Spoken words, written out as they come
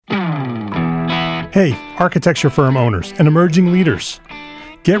Hey, architecture firm owners and emerging leaders.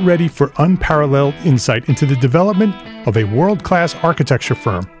 Get ready for unparalleled insight into the development of a world-class architecture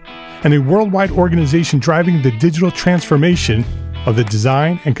firm and a worldwide organization driving the digital transformation of the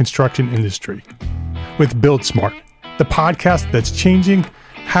design and construction industry. With Build Smart, the podcast that's changing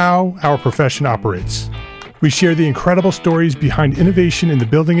how our profession operates. We share the incredible stories behind innovation in the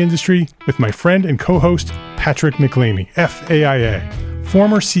building industry with my friend and co-host, Patrick McLeamy, FAIA,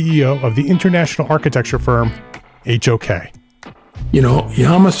 former CEO of the international architecture firm, HOK. You know,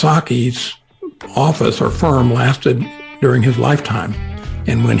 Yamasaki's office or firm lasted during his lifetime.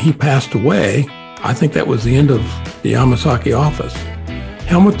 And when he passed away, I think that was the end of the Yamasaki office.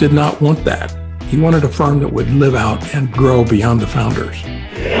 Helmut did not want that. He wanted a firm that would live out and grow beyond the founders.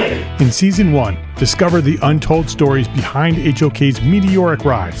 In Season 1, discover the untold stories behind HOK's meteoric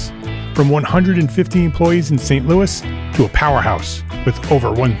rise, from 150 employees in St. Louis to a powerhouse with over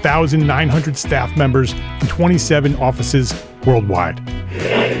 1,900 staff members and 27 offices worldwide.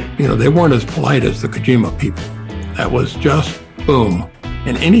 You know, they weren't as polite as the Kojima people. That was just boom.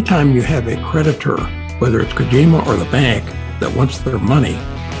 And anytime you have a creditor, whether it's Kojima or the bank, that wants their money,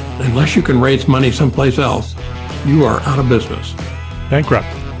 unless you can raise money someplace else, you are out of business. Bankrupt.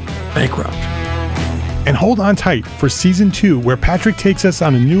 And hold on tight for Season 2, where Patrick takes us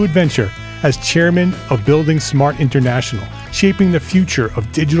on a new adventure as chairman of Building Smart International, shaping the future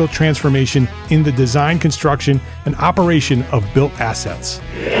of digital transformation in the design, construction, and operation of built assets.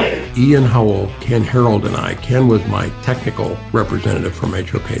 Ian Howell, Ken Harold, and I, Ken was my technical representative from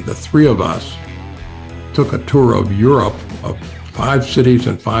HOK. The three of us took a tour of Europe of 5 cities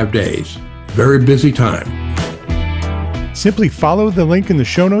in 5 days. Very busy time. Simply follow the link in the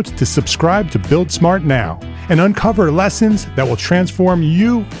show notes to subscribe to Build Smart now and uncover lessons that will transform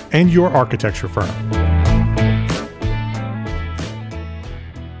you and your architecture firm.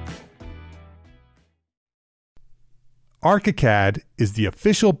 ArchiCAD is the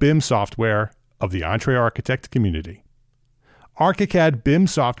official BIM software of the EntreArchitect community. ArchiCAD BIM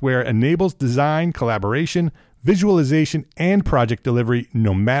software enables design, collaboration, visualization, and project delivery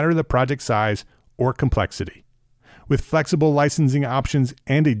no matter the project size or complexity. With flexible licensing options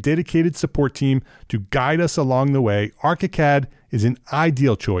and a dedicated support team to guide us along the way, ArchiCAD is an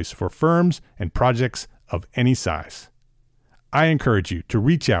ideal choice for firms and projects of any size. I encourage you to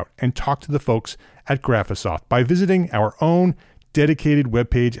reach out and talk to the folks at Graphisoft by visiting our own dedicated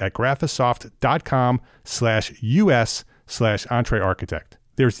webpage at graphisoft.com/us/EntreArchitect.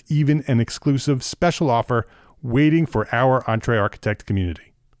 There's even an exclusive special offer waiting for our EntreArchitect community.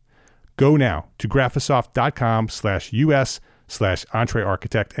 Go now to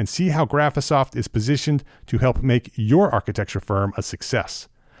graphisoft.com/us/EntreArchitect and see how Graphisoft is positioned to help make your architecture firm a success.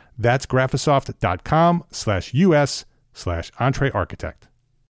 That's graphisoft.com/us/EntreArchitect.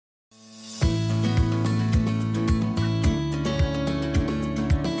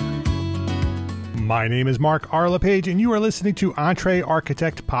 My name is Mark R. LePage, and you are listening to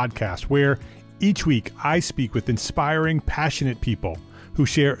EntreArchitect Podcast, where each week I speak with inspiring, passionate people who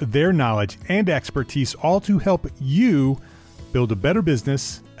share their knowledge and expertise, all to help you build a better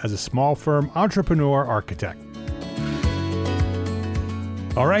business as a small firm entrepreneur architect.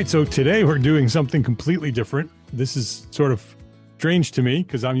 All right, so today we're doing something completely different. This is sort of strange to me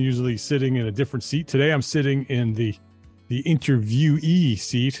because I'm usually sitting in a different seat. Today I'm sitting in the interviewee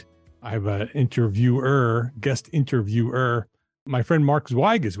seat. I have an guest interviewer. My friend Mark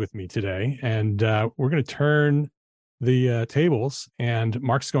Zweig is with me today, and we're going to turn the tables, and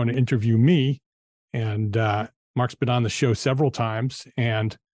Mark's going to interview me. And Mark's been on the show several times.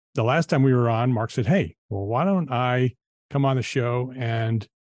 And the last time we were on, Mark said, "Hey, well, why don't I come on the show and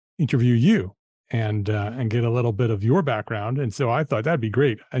interview you and get a little bit of your background?" And so I thought that'd be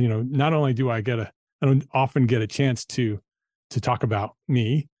great. And, not only do I don't often get a chance to talk about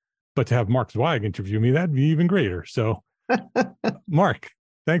me, but to have Mark Zweig interview me, that'd be even greater. So, Mark,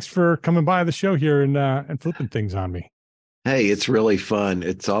 thanks for coming by the show here and flipping things on me. Hey, it's really fun.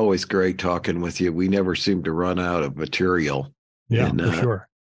 It's always great talking with you. We never seem to run out of material. Yeah, for sure.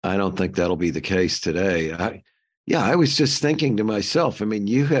 I don't think that'll be the case today. I was just thinking to myself, I mean,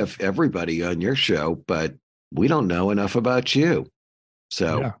 you have everybody on your show, but we don't know enough about you.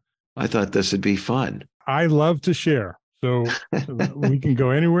 So yeah. I thought this would be fun. I love to share. So we can go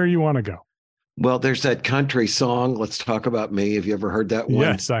anywhere you want to go. Well, there's that country song, "Let's Talk About Me." Have you ever heard that one?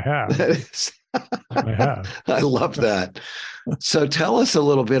 Yes, I have. I have. I love that. So tell us a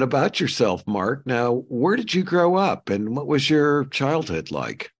little bit about yourself, Mark. Now, where did you grow up and what was your childhood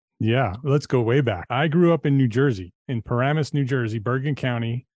like? Yeah, let's go way back. I grew up in New Jersey, in Paramus, New Jersey, Bergen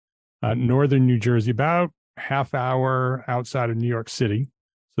County, northern New Jersey, about half hour outside of New York City.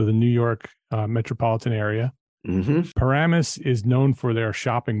 so the New York metropolitan area. Mm-hmm. Paramus is known for their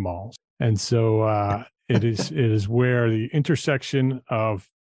shopping malls. And so it is where the intersection of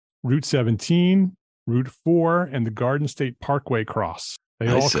Route 17, Route 4, and the Garden State Parkway cross. They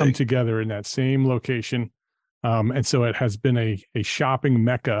all come together in that same location. And so it has been a shopping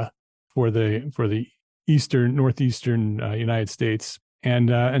mecca for the northeastern United States. And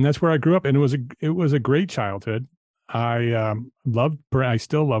that's where I grew up. And it was a great childhood. I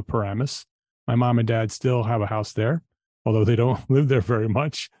still love Paramus. My mom and dad still have a house there, although they don't live there very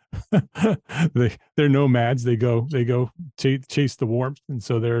much. They're nomads. They go chase the warmth, and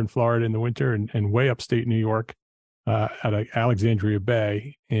so they're in Florida in the winter and way upstate New York at Alexandria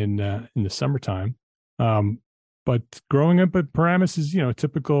Bay in the summertime. But growing up at Paramus is a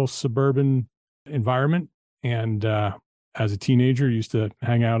typical suburban environment, and as a teenager, used to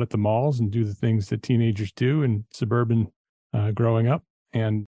hang out at the malls and do the things that teenagers do in suburban growing up,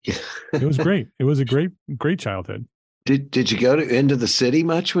 and it was great. It was a great childhood. Did you go into the city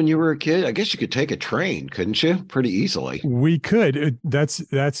much when you were a kid? I guess you could take a train, couldn't you? Pretty easily. We could.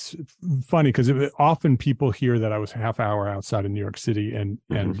 That's funny because often people hear that I was a half hour outside of New York City and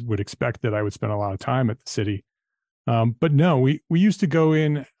would expect that I would spend a lot of time at the city. But no, we used to go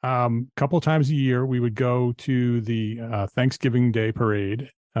in a couple of times a year. We would go to the Thanksgiving Day parade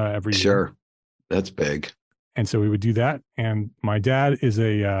every year. Sure, that's big. And so we would do that. And my dad is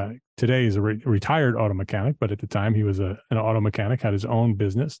today is a retired auto mechanic, but at the time he was an auto mechanic, had his own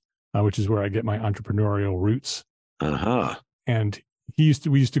business, which is where I get my entrepreneurial roots. Uh-huh. And we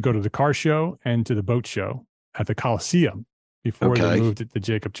used to go to the car show and to the boat show at the Coliseum before they moved it to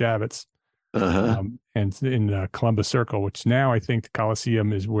Jacob Javits. Uh-huh. And in Columbus Circle, which now I think the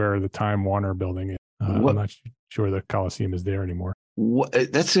Coliseum is where the Time Warner building is. I'm not sure the Coliseum is there anymore.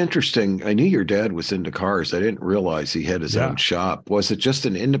 That's interesting. I knew your dad was into cars. I didn't realize he had his own shop. Was it just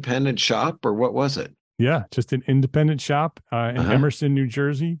an independent shop or what was it? Yeah, just an independent shop in Emerson, New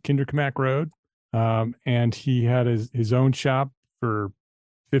Jersey, Kinderkmack Road. And he had his own shop for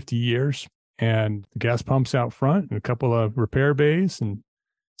 50 years and gas pumps out front and a couple of repair bays and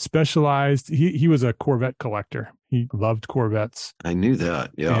specialized. He was a Corvette collector. He loved Corvettes. I knew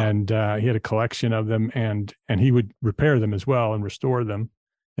that. Yeah. And he had a collection of them and he would repair them as well and restore them.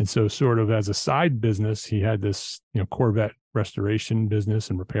 And so sort of as a side business, he had this, Corvette restoration business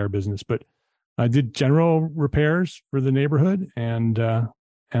and repair business, but I did general repairs for the neighborhood. And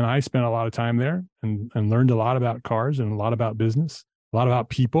I spent a lot of time there and learned a lot about cars and a lot about business, a lot about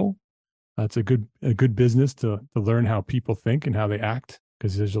people. It's a good business to learn how people think and how they act,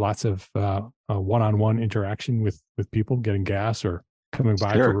 because there's lots of one-on-one interaction with people getting gas or coming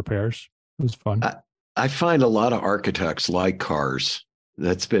by for repairs. It was fun. I find a lot of architects like cars.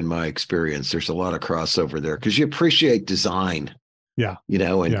 That's been my experience. There's a lot of crossover there because you appreciate design,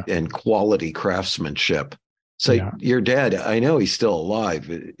 and quality craftsmanship. So your dad, I know he's still alive.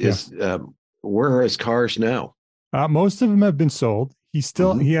 Where are his cars now? Most of them have been sold.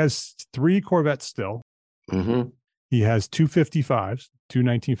 He has 3 Corvettes still. Mm-hmm. He has 2 55s, 2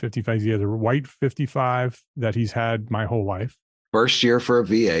 1955s. He has a white 55 that he's had my whole life. First year for a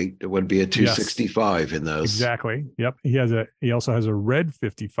V8, it would be a 265 in those. Exactly. Yep. He also has a red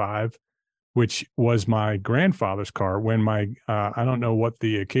 55, which was my grandfather's car when I don't know what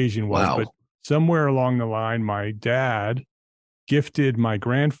the occasion was, but somewhere along the line, my dad gifted my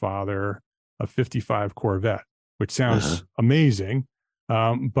grandfather a 55 Corvette, which sounds amazing.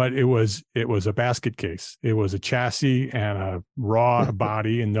 But it was a basket case. It was a chassis and a raw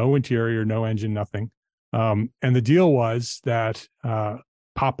body and no interior, no engine, nothing. And the deal was that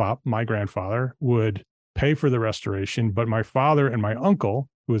Pop-Up, my grandfather, would pay for the restoration, but my father and my uncle,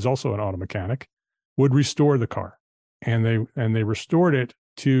 who was also an auto mechanic, would restore the car. And they restored it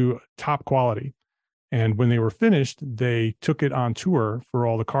to top quality. And when they were finished, they took it on tour for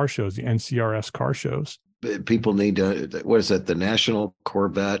all the car shows, the NCRS car shows. People need to, what is it, the National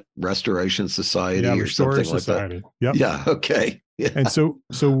Corvette Restoration Society or something Society. Like that? Yep. Yeah. Okay. Yeah. And so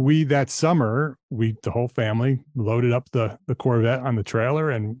we, that summer, the whole family loaded up the Corvette on the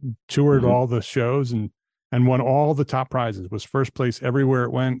trailer and toured all the shows and won all the top prizes. Was first place everywhere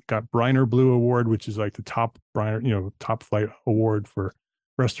it went, got Briner Blue Award, which is like the top Briner, top flight award for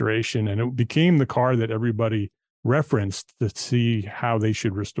restoration. And it became the car that everybody referenced to see how they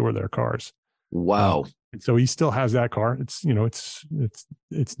should restore their cars. Wow. So he still has that car. It's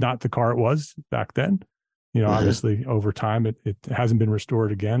not the car it was back then. Obviously over time it hasn't been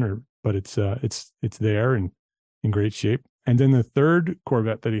restored again, but it's there and in great shape. And then the third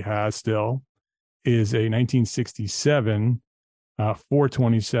Corvette that he has still is a 1967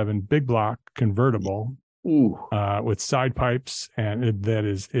 427 big block convertible. Ooh. With side pipes, and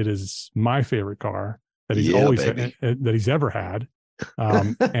it is my favorite car that he's that he's ever had,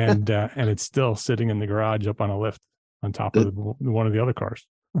 and it's still sitting in the garage up on a lift on top of one of the other cars.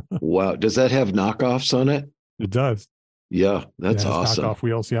 Wow, does that have knockoffs on it? It does. Yeah, that's awesome. Knockoff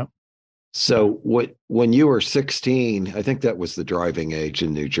wheels, yeah. So when you were 16, I think that was the driving age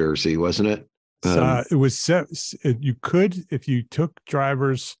in New Jersey, wasn't it? It was you could, if you took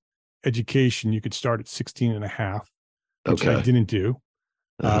driver's education, you could start at 16 and a half, which I didn't do.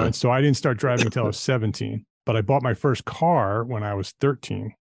 And so I didn't start driving until I was 17, but I bought my first car when I was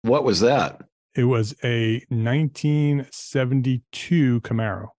 13. What was that? It was a 1972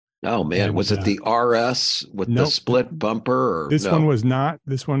 Camaro. Oh man, and was it the RS with the split bumper? This one was not.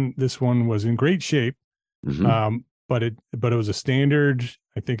 This one was in great shape. Mm-hmm. But it was a standard.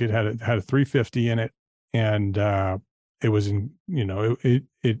 I think it had a 350 in it, and it was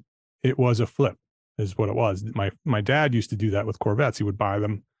it was a flip, is what it was. My dad used to do that with Corvettes. He would buy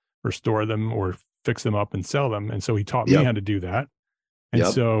them, restore them, or fix them up and sell them, and so he taught me how to do that. And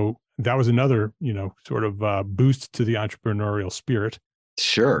so that was another sort of boost to the entrepreneurial spirit.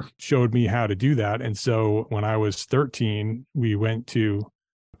 Sure. Showed me how to do that. And so when I was 13, we went to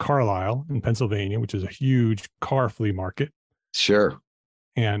Carlisle in Pennsylvania, which is a huge car flea market. Sure.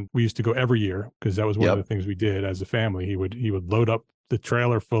 And we used to go every year because that was one of the things we did as a family. He would load up the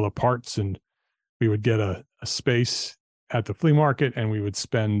trailer full of parts, and we would get a space at the flea market, and we would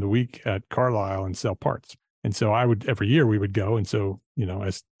spend the week at Carlisle and sell parts. And so every year we would go. And so,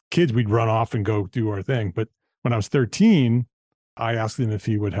 as kids, we'd run off and go do our thing. But when I was 13, I asked him if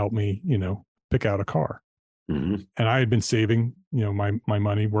he would help me, pick out a car. Mm-hmm. And I had been saving, my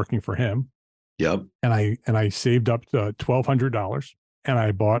money working for him. Yep. And I saved up to $1,200, and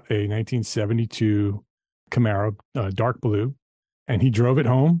I bought a 1972 Camaro, dark blue, and he drove it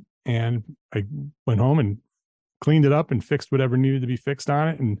home, and I went home and cleaned it up and fixed whatever needed to be fixed on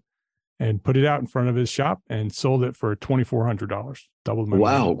it, and put it out in front of his shop and sold it for $2,400. Doubled my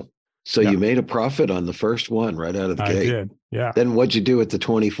money. So you made a profit on the first one right out of the gate. I did. Yeah. Then what'd you do with the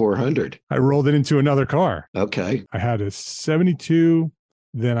 2,400? I rolled it into another car. Okay. I had a 72.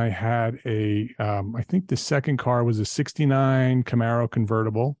 Then I had I think the second car was a 69 Camaro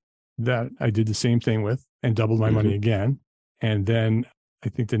convertible that I did the same thing with and doubled my money again. And then I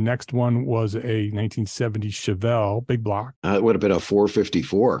think the next one was a 1970 Chevelle big block. It would have been a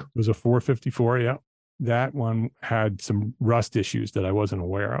 454. It was a 454. Yeah. That one had some rust issues that I wasn't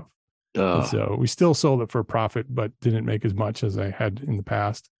aware of. So we still sold it for a profit, but didn't make as much as I had in the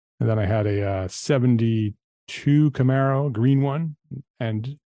past. And then I had a 72 Camaro, green one,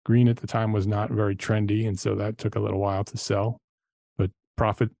 and green at the time was not very trendy. And so that took a little while to sell, but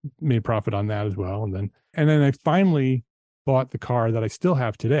made profit on that as well. And then I finally bought the car that I still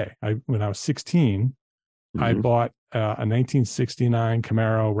have today. When I was 16, I bought a 1969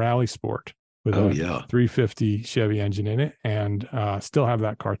 Camaro Rally Sport with a 350 Chevy engine in it, and still have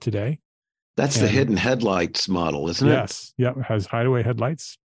that car today. That's the hidden headlights model, isn't it? Yes. Yeah. It has hideaway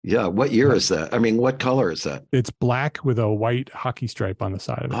headlights. Yeah. What year is that? I mean, what color is that? It's black with a white hockey stripe on the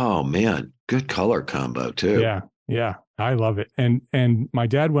side of it. Oh man. Good color combo too. Yeah. Yeah. I love it. And my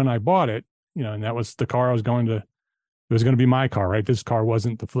dad, when I bought it, and that was the car it was going to be my car, right? This car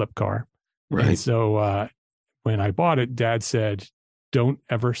wasn't the flip car. Right. And so when I bought it, Dad said, don't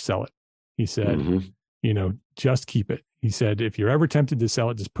ever sell it. He said, just keep it. He said, if you're ever tempted to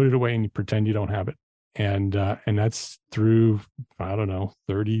sell it, just put it away and you pretend you don't have it. And that's through, I don't know,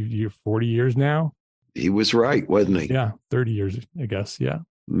 40 years now. He was right, wasn't he? Yeah. 30 years, I guess. Yeah.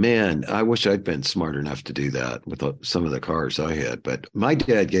 Man, I wish I'd been smart enough to do that with some of the cars I had, but my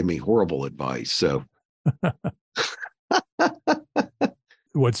dad gave me horrible advice. So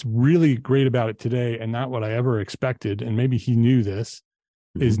what's really great about it today, and not what I ever expected, and maybe he knew this,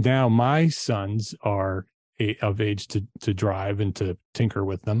 is now my sons are of age to drive and to tinker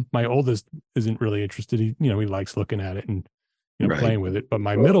with them. My oldest isn't really interested. He likes looking at it and playing with it. But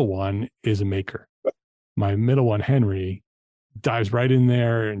my middle one is a maker. My middle one, Henry, dives right in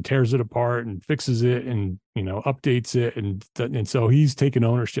there and tears it apart and fixes it and updates it, and so he's taken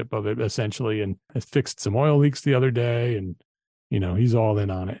ownership of it essentially, and has fixed some oil leaks the other day, and he's all in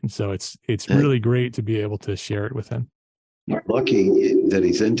on it. And so it's really great to be able to share it with him. You're lucky that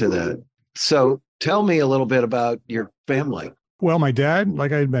he's into that. So tell me a little bit about your family. Well, my dad,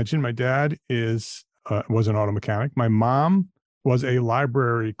 like I had mentioned, my dad was an auto mechanic. My mom was a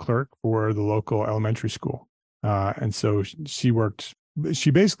library clerk for the local elementary school. And so she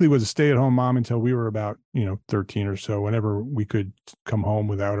basically was a stay-at-home mom until we were about, 13 or so, whenever we could come home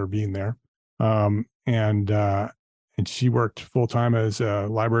without her being there. And she worked full-time as a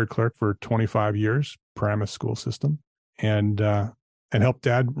library clerk for 25 years Paramus school system, and helped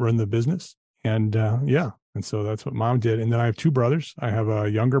dad run the business. And and so that's what mom did. And then I have two brothers. I have a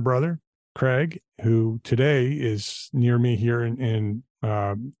younger brother, Craig, who today is near me here in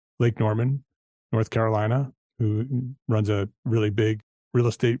Lake Norman, North Carolina, who runs a really big real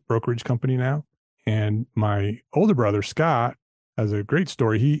estate brokerage company now. And my older brother, Scott, has a great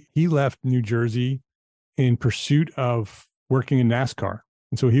story. He left New Jersey in pursuit of working in NASCAR.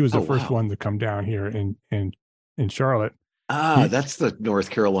 And so he was the first one to come down here in Charlotte. That's the North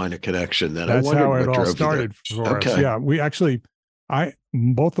Carolina connection. That's how it all started for us. Yeah, we actually,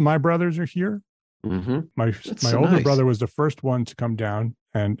 both of my brothers are here. Mm-hmm. My older brother was the first one to come down,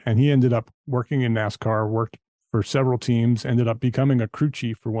 and he ended up working in NASCAR, worked for several teams, ended up becoming a crew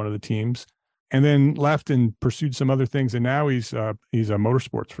chief for one of the teams, and then left and pursued some other things. And now he's a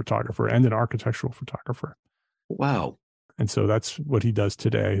motorsports photographer and an architectural photographer. Wow. And so that's what he does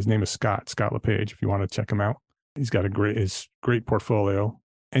today. His name is Scott LePage, if you want to check him out. He's got his great portfolio.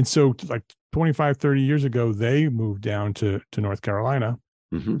 And so like 25, 30 years ago, they moved down to North Carolina.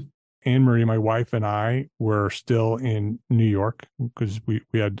 Mm-hmm. Anne-Marie, my wife, and I were still in New York because we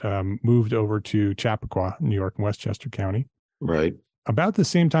had moved over to Chappaqua, New York, in Westchester County. Right. About the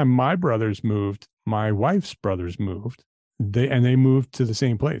same time my brothers moved, my wife's brothers moved. They moved to the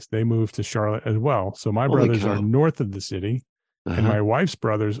same place. They moved to Charlotte as well. So my brothers are north of the city, and my wife's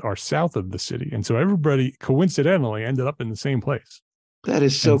brothers are south of the city. And so everybody coincidentally ended up in the same place. That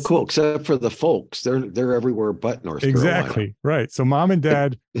is so cool, except for the folks. They're everywhere but North Carolina. Exactly. Right. So mom and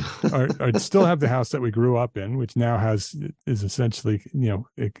dad are still have the house that we grew up in, which now is essentially,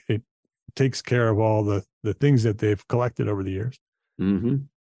 it takes care of all the things that they've collected over the years. Mm-hmm.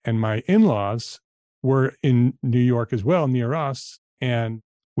 And my in-laws were in New York as well, near us. And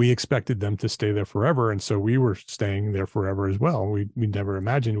we expected them to stay there forever. And so we were staying there forever as well. We never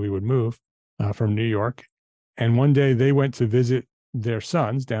imagined we would move from New York. And one day they went to visit their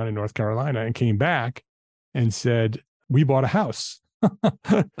sons down in North Carolina and came back and said, we bought a house.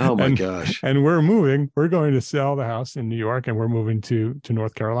 Oh my gosh. And we're moving. We're going to sell the house in New York and we're moving to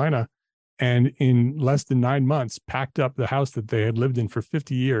North Carolina. And in less than 9 months, packed up the house that they had lived in for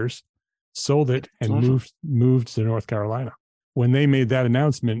 50 years, sold it, and moved to North Carolina. When they made that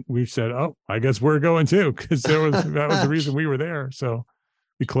announcement, we said, oh, I guess we're going too, because that was the reason we were there. So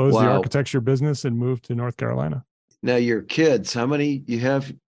we closed the architecture business and moved to North Carolina. Now, your kids, how many you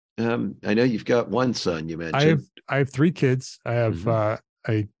have? I know you've got one son you mentioned. I have 3 kids. I have a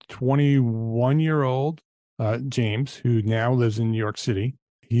 21-year-old, James, who now lives in New York City.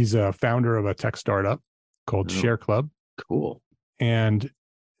 He's a founder of a tech startup called Share Club. Cool. And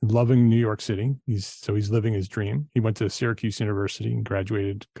loving New York City. He's living his dream. He went to Syracuse University and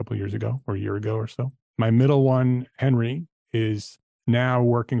graduated a couple of years ago, or a year ago or so. My middle one, Henry, is now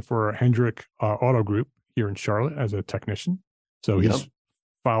working for Hendrick Auto Group here in Charlotte as a technician. So he's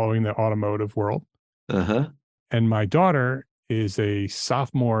following the automotive world. And my daughter is a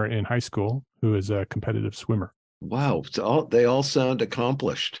sophomore in high school who is a competitive swimmer. Wow. So they all sound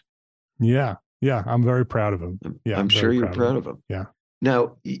accomplished. Yeah. Yeah. I'm very proud of them. Yeah. I'm sure you're proud of them. Yeah.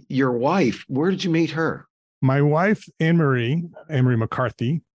 Now, your wife, where did you meet her? My wife, Anne-Marie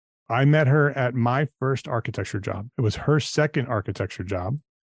McCarthy, I met her at my first architecture job. It was her second architecture job.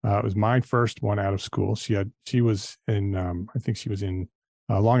 It was my first one out of school. She was in, I think she was in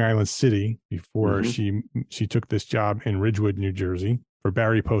Long Island City before she took this job in Ridgewood, New Jersey, for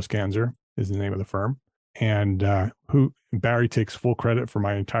Barry Postganzer is the name of the firm. And who Barry takes full credit for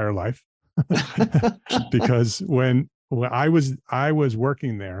my entire life because when I was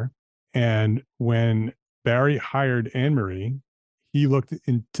working there, and when Barry hired Anne-Marie, he looked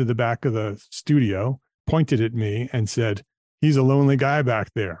into the back of the studio, pointed at me, and said, "He's a lonely guy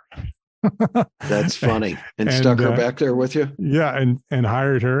back there." That's funny. And stuck her back there with you? Yeah, and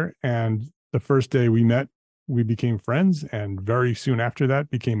hired her. And the first day we met, we became friends, and very soon after that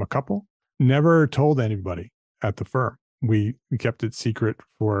became a couple. Never told anybody at the firm. We kept it secret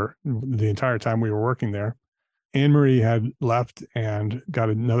for the entire time we were working there. Anne-Marie had left and got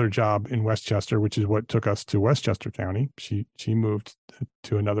another job in Westchester, which is what took us to Westchester County. She moved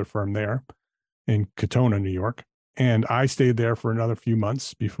to another firm there in Katona, New York. And I stayed there for another few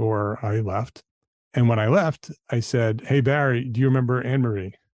months before I left. And when I left, I said, "Hey, Barry, do you remember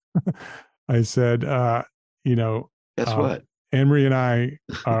Anne-Marie?" I said, Guess what? Anne-Marie and I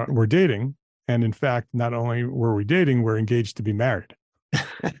were dating. And in fact, not only were we dating, we're engaged to be married.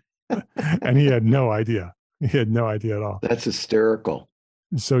 And he had no idea. He had no idea at all. That's hysterical.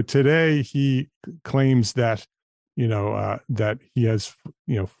 So today he claims that, that he has,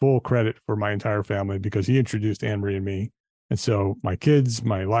 full credit for my entire family because he introduced Anne-Marie and me. And so my kids,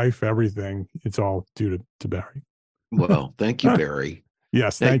 my life, everything, it's all due to Barry. Well, thank you, Barry.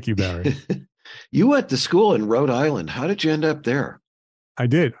 Yes, thank you, Barry. You went to school in Rhode Island. How did you end up there? I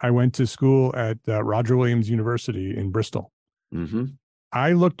did. I went to school at Roger Williams University in Bristol. Mm-hmm.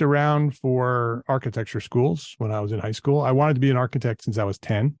 I looked around for architecture schools when I was in high school. I wanted to be an architect since I was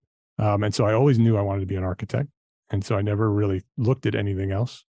 10. And so I always knew I wanted to be an architect. And so I never really looked at anything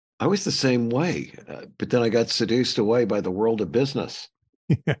else. I was the same way, but then I got seduced away by the world of business.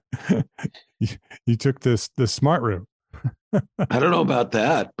 Yeah. You took the smart route. I don't know about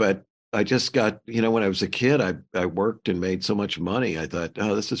that, but I just got, when I was a kid, I worked and made so much money. I thought,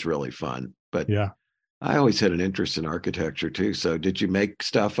 oh, this is really fun. But yeah, I always had an interest in architecture too. So did you make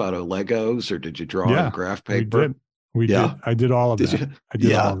stuff out of Legos or did you draw on graph paper? We did. I did all of that. I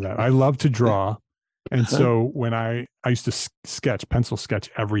did all of that. I love to draw. And so when I used to pencil sketch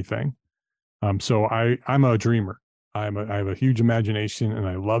everything. So I'm a dreamer. I have a huge imagination and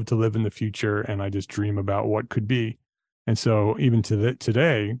I love to live in the future. And I just dream about what could be. And so even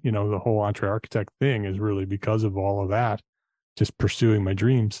today, the whole EntreArchitect thing is really because of all of that, just pursuing my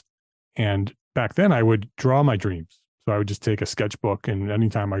dreams. And back then I would draw my dreams. So I would just take a sketchbook, and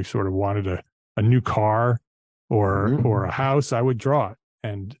anytime I sort of wanted a new car or a house, I would draw it.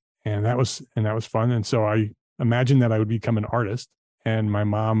 And that was fun. And so I imagined that I would become an artist. And my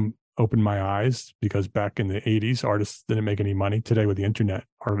mom opened my eyes, because back in the 80s, artists didn't make any money. Today with the internet,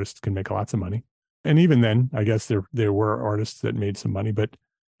 artists can make lots of money. And even then, I guess there were artists that made some money, but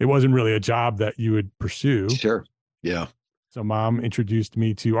it wasn't really a job that you would pursue. Sure. Yeah. So mom introduced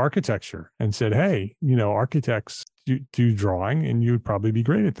me to architecture and said, hey, architects do drawing and you would probably be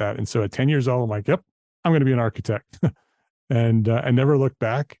great at that. And so at 10 years old, I'm like, yep, I'm going to be an architect. And I never looked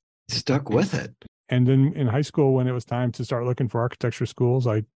back. Stuck with it. And then in high school, when it was time to start looking for architecture schools,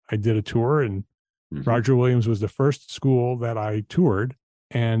 I did a tour, and Roger Williams was the first school that I toured.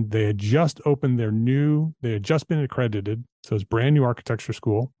 And they had just opened they had just been accredited. So it's brand new architecture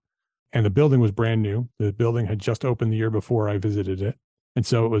school. And the building was brand new. The building had just opened the year before I visited it. And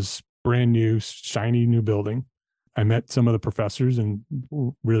so it was brand new, shiny new building. I met some of the professors and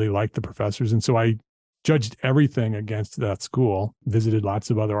really liked the professors. And so I judged everything against that school, visited lots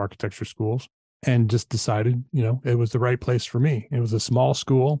of other architecture schools, and just decided, it was the right place for me. It was a small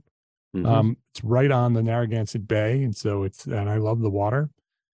school. It's right on the Narragansett Bay. And so and I love the water.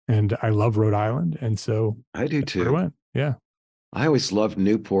 And I love Rhode Island. And so I do too. I went. Yeah. I always loved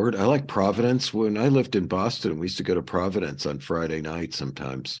Newport. I like Providence. When I lived in Boston, we used to go to Providence on Friday night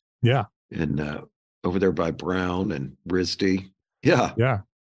sometimes. Yeah. And over there by Brown and RISD. Yeah. Yeah.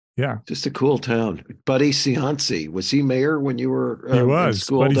 Yeah. Just a cool town. Buddy Cianci. Was he mayor when you were he was. in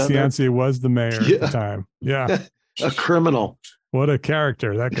school? Buddy Cianci was the mayor at the time. Yeah. A criminal. What a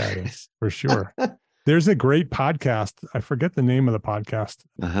character that guy is, for sure. There's a great podcast. I forget the name of the podcast,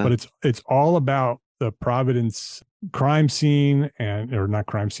 but it's all about the Providence crime scene or not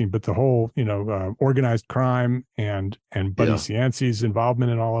crime scene, but the whole, organized crime and Buddy Cianci's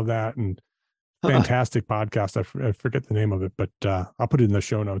involvement in all of that. And fantastic podcast. I forget the name of it, but I'll put it in the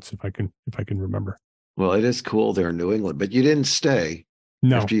show notes if I can remember. Well, it is cool there in New England, but you didn't stay.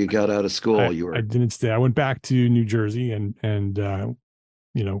 No, after you got out of school, I didn't stay. I went back to New Jersey and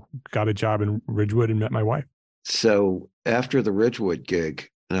got a job in Ridgewood and met my wife. So after the Ridgewood gig,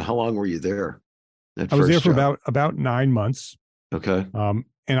 how long were you there? I was there for about 9 months. Okay. And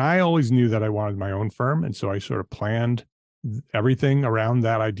I always knew that I wanted my own firm. And so I sort of planned everything around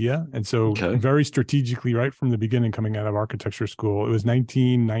that idea. And so very strategically, right from the beginning, coming out of architecture school, it was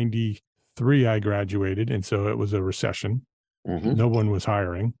 1993 I graduated. And so it was a recession. No one was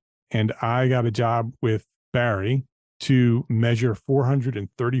hiring. And I got a job with Barry to measure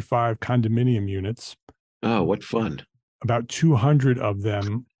 435 condominium units. Oh, what fun. About 200 of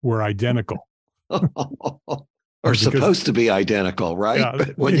them were identical. Or supposed to be identical, right? Yeah,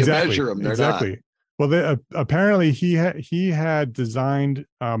 but when you measure them, they're not. Well, apparently he had designed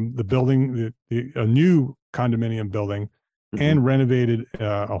the building, a new condominium building, and renovated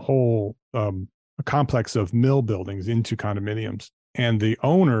a whole a complex of mill buildings into condominiums. And the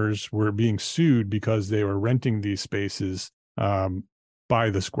owners were being sued because they were renting these spaces by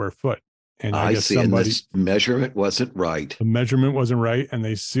the square foot. And I guess see. And this measurement wasn't right. The measurement wasn't right, and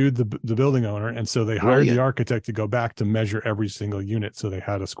they sued the building owner. And so they hired the architect to go back to measure every single unit, so they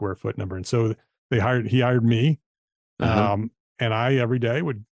had a square foot number. And so he hired me, and I every day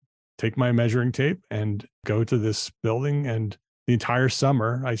would take my measuring tape and go to this building. And the entire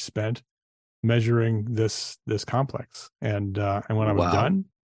summer I spent measuring this complex. And when I was done,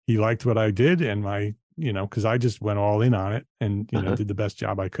 he liked what I did, and because I just went all in on it and did the best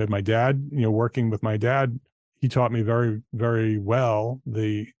job I could. My dad, working with my dad, he taught me very, very well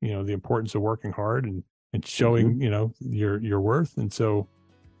the importance of working hard and showing, your worth. And so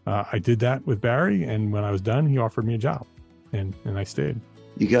I did that with Barry. And when I was done, he offered me a job and I stayed.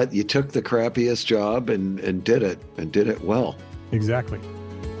 You took the crappiest job and did it well. Exactly.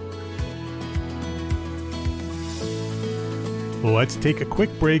 Let's take a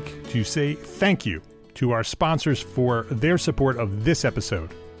quick break to say thank you to our sponsors for their support of this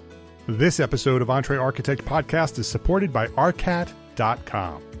episode. This episode of EntreArchitect Podcast is supported by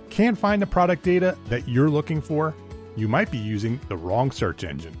Arcat.com. Can't find the product data that you're looking for? You might be using the wrong search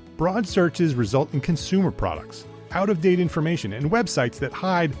engine. Broad searches result in consumer products, out-of-date information, and websites that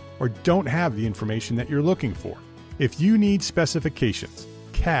hide or don't have the information that you're looking for. If you need specifications,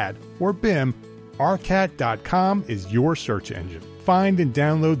 CAD, or BIM, Arcat.com is your search engine. Find and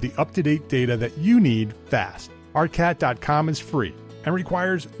download the up-to-date data that you need fast. Arcat.com is free and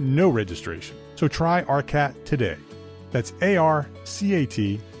requires no registration. So try Arcat today. That's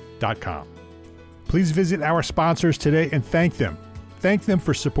ARCAT.com. Please visit our sponsors today and thank them. Thank them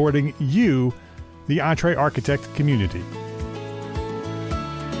for supporting you, the EntreArchitect community.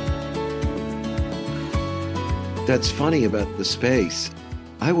 That's funny about the space.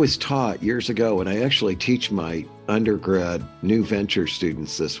 I was taught years ago, and I actually teach my undergrad new venture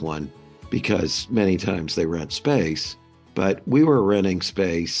students this one because many times they rent space. But we were renting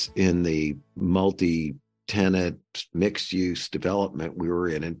space in the multi-tenant mixed-use development we were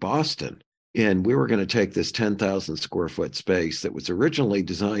in Boston. And we were going to take this 10,000 square foot space that was originally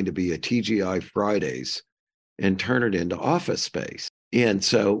designed to be a TGI Fridays and turn it into office space. And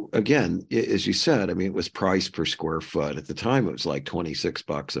so, again, as you said, I mean, it was priced per square foot. At the time, it was like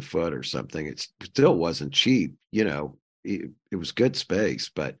 $26 a foot or something. It still wasn't cheap. It was good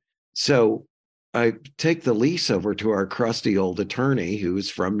space. But so I take the lease over to our crusty old attorney who was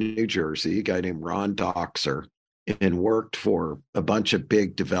from New Jersey, a guy named Ron Doxer, and worked for a bunch of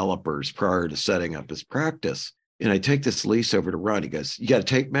big developers prior to setting up his practice. And I take this lease over to Ron. He goes, "You got a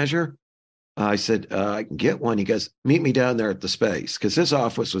tape measure?" I said, "I can get one." He goes, "Meet me down there at the space," because his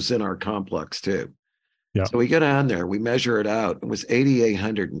office was in our complex too. Yeah. So we go down there, we measure it out. It was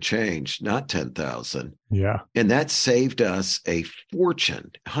 8,800 and change, not 10,000. Yeah. And that saved us a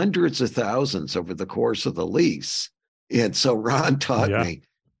fortune, hundreds of thousands over the course of the lease. And so Ron taught me,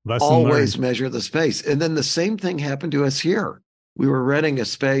 always measure the space. And then the same thing happened to us here. We were renting a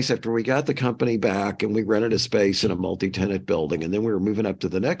space after we got the company back, and we rented a space in a multi-tenant building. And then we were moving up to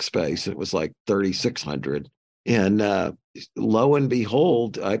the next space, and it was like 3,600. And lo and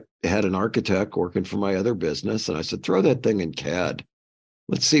behold, I had an architect working for my other business. And I said, "Throw that thing in CAD.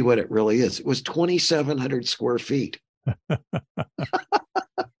 Let's see what it really is." It was 2,700 square feet.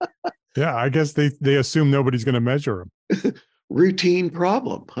 Yeah, I guess they assume nobody's going to measure them. Routine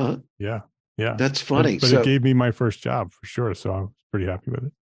problem, huh? Yeah. Yeah. That's funny. But it gave me my first job for sure. So I was pretty happy with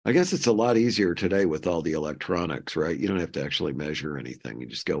it. I guess it's a lot easier today with all the electronics, right? You don't have to actually measure anything. You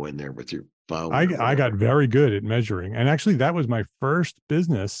just go in there with your phone. I got very good at measuring. And actually, that was my first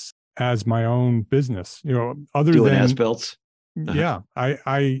business as my own business, other doing than as-built. Yeah.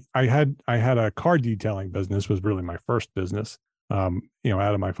 I had a car detailing business was really my first business, out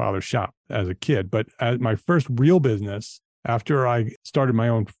of my father's shop as a kid. But as my first real business after I started my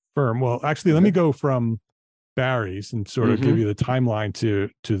own firm, well, actually, let me go from Barry's and sort of give you the timeline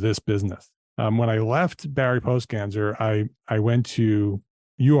to this business. When I left Barry Postganzer, I went to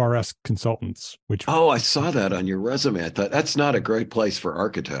URS Consultants, which I saw that on your resume. I thought that's not a great place for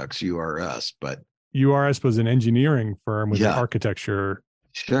architects, URS, but URS was an engineering firm with an architecture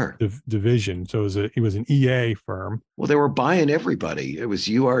division. So it was an EA firm. Well, they were buying everybody. It was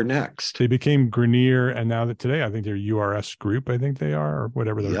UR Next. They became Grenier, and now that today, I think they're URS Group. I think they are, or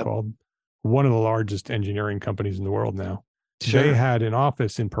whatever they're called. One of the largest engineering companies in the world now. Sure. They had an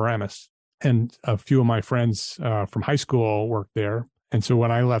office in Paramus, and a few of my friends from high school worked there. And so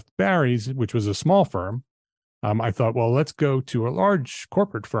when I left Barry's, which was a small firm, I thought, well, let's go to a large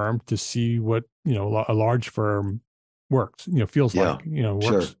corporate firm to see what, a large firm works, feels like, works.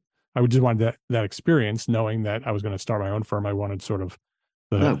 Sure. I just wanted that experience, knowing that I was going to start my own firm. I wanted sort of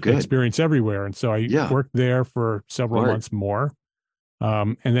the experience everywhere. And so I worked there for several months more.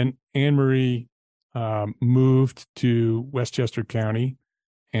 And then Anne-Marie moved to Westchester County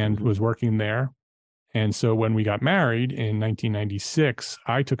and was working there. And so when we got married in 1996,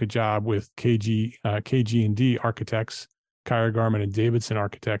 I took a job with KG&D Architects, Kyer Garman and Davidson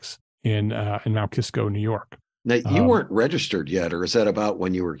Architects in Mount Kisco, New York. Now, you weren't registered yet, or is that about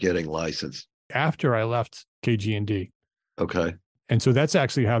when you were getting licensed? After I left KG&D. Okay. And so that's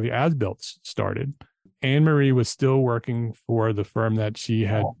actually how the as-built started. Anne-Marie was still working for the firm that she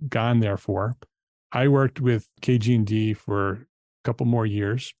had gone there for. I worked with KG&D for a couple more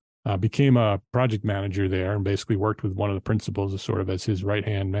years, became a project manager there, and basically worked with one of the principals as sort of as his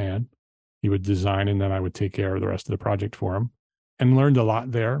right-hand man. He would design, and then I would take care of the rest of the project for him, and learned a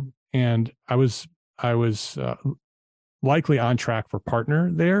lot there. And I was likely on track for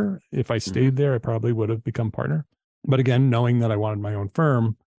partner there. If I stayed there, I probably would have become partner. But again, knowing that I wanted my own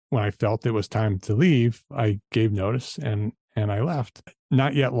firm, when I felt it was time to leave, I gave notice and I left.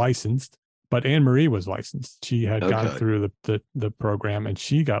 Not yet licensed, but Anne Marie was licensed. She had gone through the program, and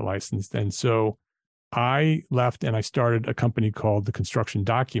she got licensed. And so I left and I started a company called the Construction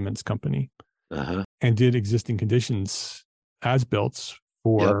Documents Company, and did existing conditions as built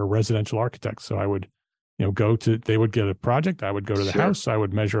for residential architects. So I would, they would get a project. I would go to the house. I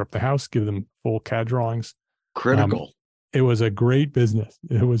would measure up the house, give them full CAD drawings. Critical. It was a great business.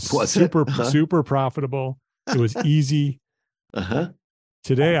 It was super profitable. It was easy.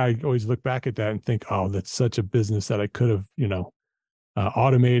 Today, I always look back at that and think, oh, that's such a business that I could have,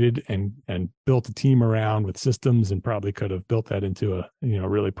 automated and built a team around with systems, and probably could have built that into a,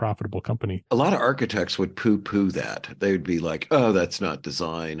 really profitable company. A lot of architects would poo-poo that. They would be like, oh, that's not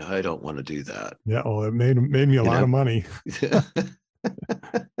design. I don't want to do that. Yeah. Well, it made me a lot of money.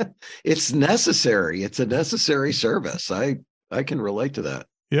 It's necessary. It's a necessary service. I can relate to that.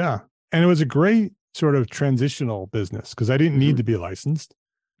 Yeah. And it was a great sort of transitional business because I didn't need to be licensed.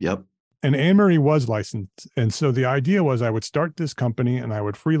 Yep. And Anne Marie was licensed. And so the idea was I would start this company and I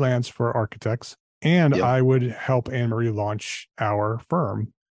would freelance for architects, and I would help Anne Marie launch our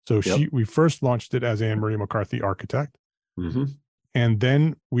firm. So we first launched it as Anne Marie McCarthy Architect. And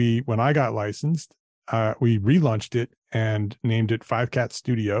then when I got licensed, we relaunched it and named it 5Cat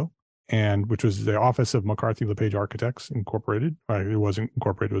Studio, which was the office of McCarthy LePage Architects Incorporated. It wasn't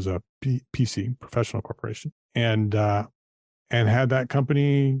incorporated; it was a PC, professional corporation, and had that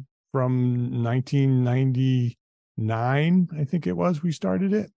company from 1999, I think it was. We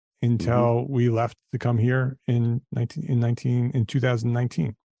started it until we left to come here in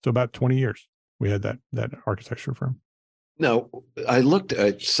 2019. So about 20 years we had that architecture firm. Now, I looked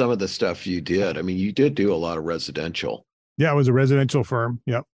at some of the stuff you did. I mean, you did do a lot of residential. Yeah, it was a residential firm.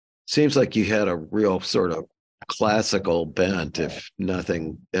 Yep. Seems like you had a real sort of classical bent, if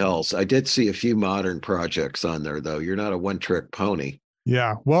nothing else. I did see a few modern projects on there, though. You're not a one-trick pony.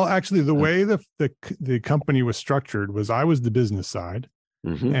 Yeah. Well, actually, the way the company was structured was I was the business side,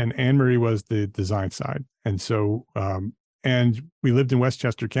 and Anne Marie was the design side. And so, and we lived in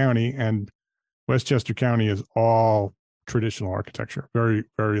Westchester County, and Westchester County is all traditional architecture, very,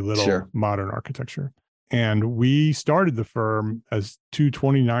 very little modern architecture. And we started the firm as two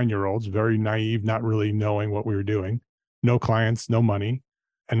 29-year-olds, very naive, not really knowing what we were doing, no clients, no money.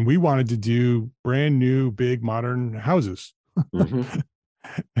 And we wanted to do brand new, big, modern houses.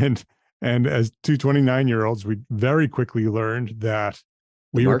 And as two 29-year-olds, we very quickly learned that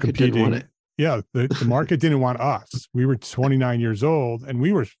we were competing. Didn't want it. Yeah, the market didn't want us. We were 29 years old, and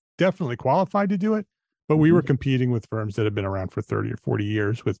we were definitely qualified to do it, but we were competing with firms that had been around for 30 or 40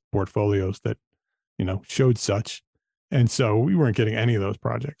 years with portfolio's that, showed such. And so we weren't getting any of those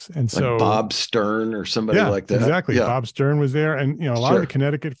projects. And so like Bob Stern or somebody like that. Exactly. Yeah. Bob Stern was there. And, a lot of the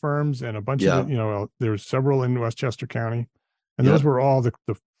Connecticut firms and a bunch of, there were several in Westchester County. And those were all the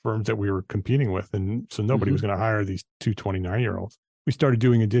firms that we were competing with. And so nobody was going to hire these two 29-year-olds. We started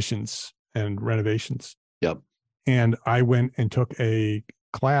doing additions and renovations. Yep. And I went and took a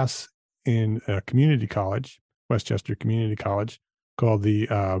class in a community college, Westchester Community College, called the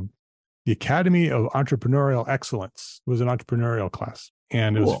Academy of Entrepreneurial Excellence. It was an entrepreneurial class.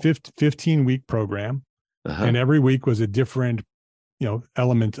 And it was a 15-week program. And every week was a different,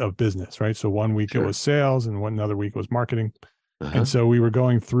 element of business, right? So one week it was sales, and another week was marketing. And so we were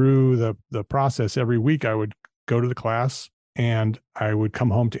going through the process. Every week I would go to the class, and I would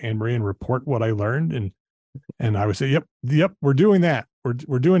come home to Anne Marie and report what I learned. And I would say, yep, we're doing that.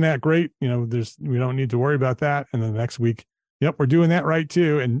 We're doing that great. We don't need to worry about that. And then the next week, yep, we're doing that right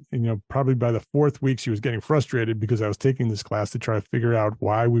too. And probably by the fourth week, she was getting frustrated because I was taking this class to try to figure out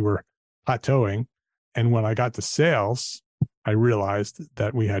why we were plateauing. And when I got to sales, I realized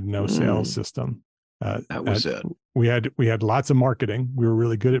that we had no sales system. That was it. We had lots of marketing. We were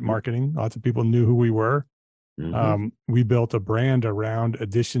really good at marketing. Lots of people knew who we were. We built a brand around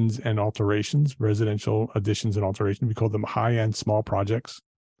additions and alterations, residential additions and alterations. We called them high-end small projects.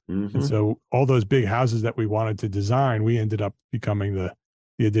 And so all those big houses that we wanted to design, we ended up becoming the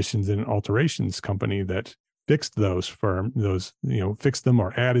additions and alterations company that fixed fixed them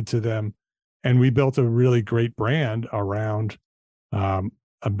or added to them. And we built a really great brand around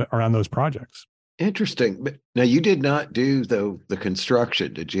those projects. Interesting. But now you did not do the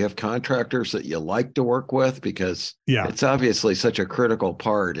construction. Did you have contractors that you like to work with? Because it's obviously such a critical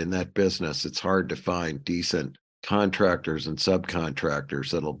part in that business. It's hard to find decent contractors and subcontractors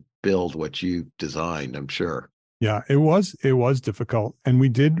that'll build what you designed, I'm sure. Yeah, it was difficult. And we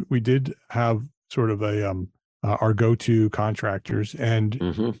did have sort of a our go-to contractors.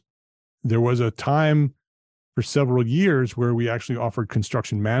 And there was a time for several years where we actually offered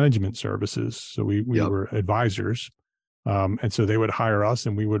construction management services. So we were advisors. And so they would hire us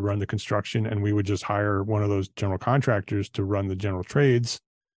and we would run the construction, and we would just hire one of those general contractors to run the general trades.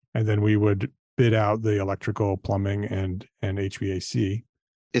 And then we would bid out the electrical, plumbing, and HVAC.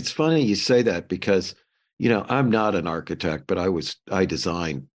 It's funny you say that because, I'm not an architect, but I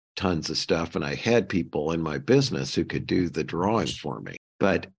designed tons of stuff, and I had people in my business who could do the drawings for me.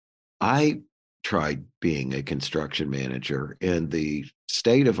 But I tried being a construction manager, and the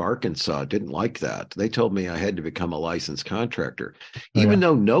state of Arkansas didn't like that. They told me I had to become a licensed contractor, even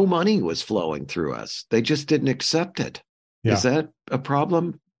though no money was flowing through us. They just didn't accept it. Yeah. Is that a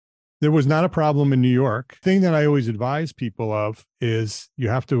problem? There was not a problem in New York. The thing that I always advise people of is you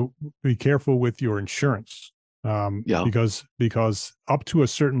have to be careful with your insurance. Because up to a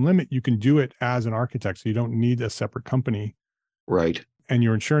certain limit, you can do it as an architect. So you don't need a separate company. Right. And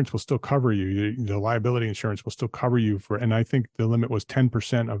your insurance will still cover you. The liability insurance will still cover you and I think the limit was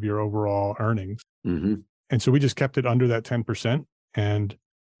 10% of your overall earnings. Mm-hmm. And so we just kept it under that 10%. And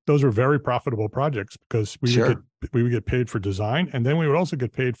those were very profitable projects because we would get paid for design, and then we would also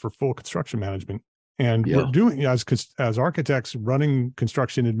get paid for full construction management. And we're doing, as architects running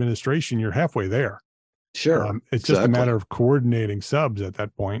construction administration, you're halfway there. Sure. It's just a matter of coordinating subs at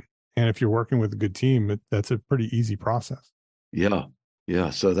that point. And if you're working with a good team, that's a pretty easy process. Yeah. Yeah.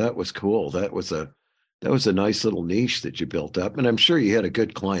 So that was cool. That was a nice little niche that you built up. And I'm sure you had a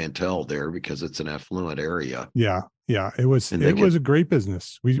good clientele there because it's an affluent area. Yeah. Yeah. It was a great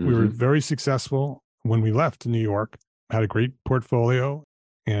business. We were very successful when we left New York, had a great portfolio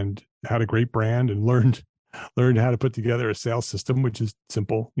and had a great brand, and learned how to put together a sales system, which is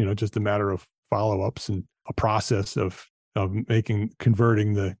simple, just a matter of follow-ups and a process of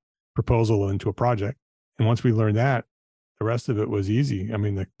converting the proposal into a project. And once we learned that, the rest of it was easy. I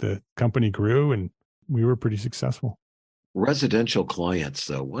mean, the company grew and we were pretty successful. Residential clients,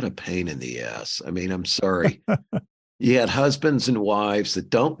 though, what a pain in the ass. I mean, I'm sorry. You had husbands and wives that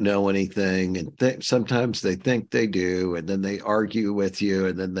don't know anything, and sometimes they think they do, and then they argue with you,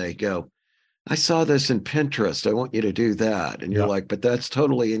 and then they go, I saw this in Pinterest. I want you to do that. And you're like, but that's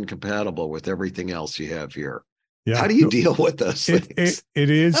totally incompatible with everything else you have here. Yeah. How do you deal with those things?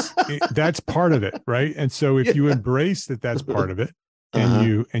 That's part of it, right? And so if you embrace that's part of it, and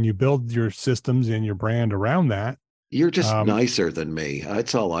you build your systems and your brand around that, you're just nicer than me.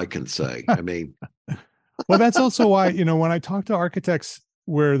 That's all I can say. I mean, well, that's also why, when I talk to architects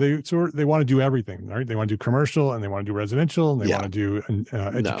where they want to do everything, right? They want to do commercial and they want to do residential and they want to do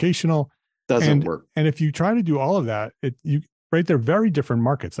educational. Doesn't work. And if you try to do all of that, they're very different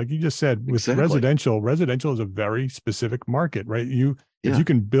markets. Like you just said, with residential is a very specific market, right? If you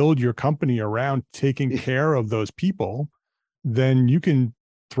can build your company around taking care of those people, then you can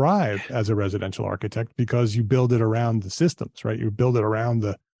thrive as a residential architect because you build it around the systems, right? You build it around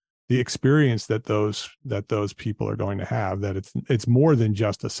the experience that those people are going to have, that it's more than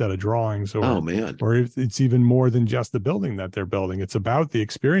just a set of drawings or it's even more than just the building that they're building. It's about the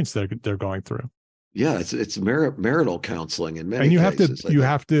experience that they're going through. Yeah. It's marital counseling in many cases. You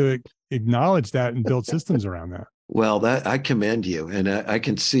have to acknowledge that and build systems around that. Well, that I commend you. And I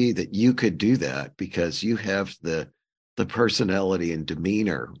can see that you could do that because you have the personality and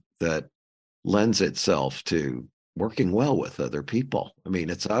demeanor that lends itself to working well with other people. I mean,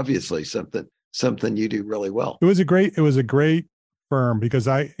 it's obviously something you do really well. It was a great firm because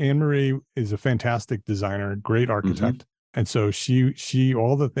Anne Marie is a fantastic designer, great architect. And so she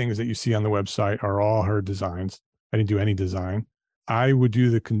all the things that you see on the website are all her designs. I didn't do any design. I would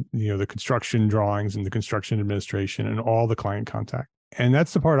do the construction drawings and the construction administration and all the client contact. And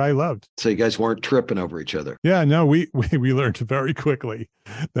that's the part I loved. So you guys weren't tripping over each other. Yeah, no, we learned very quickly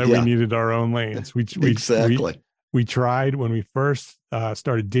that we needed our own lanes. Exactly. We tried when we first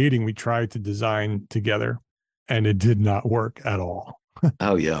started dating, we tried to design together and it did not work at all.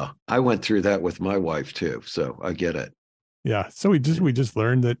 Oh yeah. I went through that with my wife too. So I get it. Yeah. So we just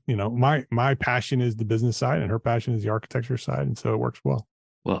learned that, my passion is the business side and her passion is the architecture side. And so it works well.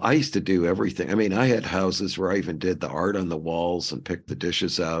 Well, I used to do everything. I mean, I had houses where I even did the art on the walls and picked the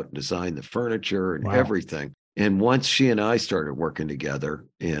dishes out and designed the furniture and everything. And once she and I started working together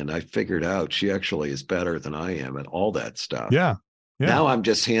and I figured out she actually is better than I am at all that stuff. Yeah. Now I'm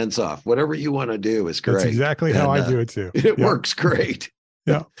just hands off. Whatever you want to do is great. That's exactly how I do it too. It works great.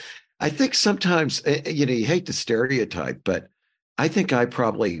 Yeah. I think sometimes, you hate to stereotype, but I think I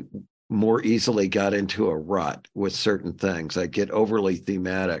probably more easily got into a rut with certain things. I get overly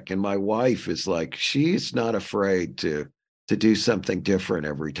thematic, and my wife is like, she's not afraid to do something different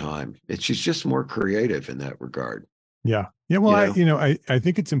every time. She's just more creative in that regard. Yeah. Yeah. Well, I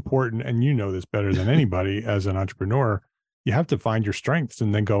think it's important, and you know this better than anybody as an entrepreneur. You have to find your strengths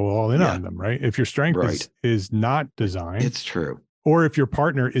and then go all in on them, right? If your strength is not design, it's true. Or if your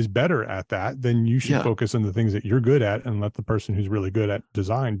partner is better at that, then you should focus on the things that you're good at and let the person who's really good at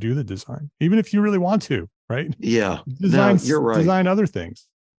design do the design, even if you really want to, right? Yeah. You're right. Design other things.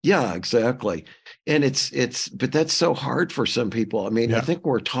 Yeah, exactly. And but that's so hard for some people. I mean, I think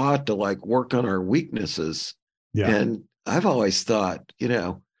we're taught to like work on our weaknesses. Yeah. And I've always thought,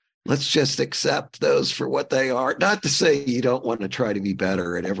 let's just accept those for what they are. Not to say you don't want to try to be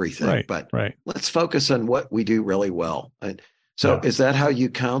better at everything, but let's focus on what we do really well. And so is that how you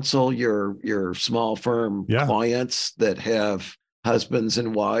counsel your small firm clients that have husbands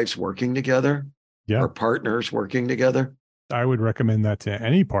and wives working together or partners working together? I would recommend that to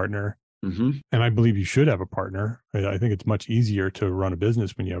any partner. Mm-hmm. And I believe you should have a partner. I think it's much easier to run a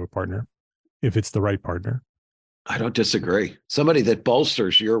business when you have a partner, if it's the right partner. I don't disagree. Somebody that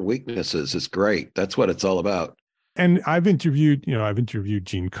bolsters your weaknesses is great. That's what it's all about. And I've interviewed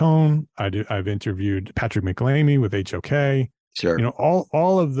Gene Cohn. I've interviewed Patrick McLamy with HOK. Sure.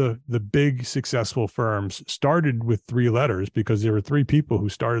 All of the big successful firms started with 3 letters because there were 3 people who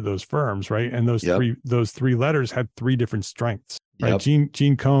started those firms, right? And those three letters had 3 different strengths. Right.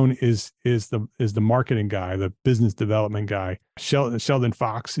 Gene Cohn is the marketing guy, the business development guy. Sheldon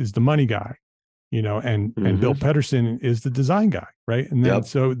Fox is the money guy, and Bill Pedersen is the design guy, right? And then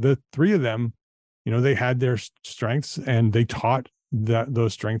so the 3 of them, they had their strengths and they taught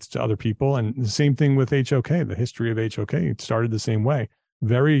those strengths to other people. And the same thing with HOK. The history of HOK started the same way,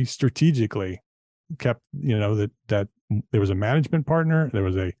 very strategically kept, that there was a management partner, there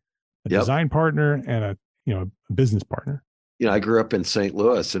was a design partner, and a business partner. I grew up in St.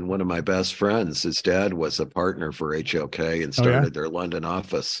 Louis, and one of my best friends, his dad was a partner for HOK and started their London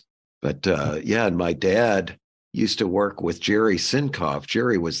office. But and my dad used to work with Jerry Sinkoff.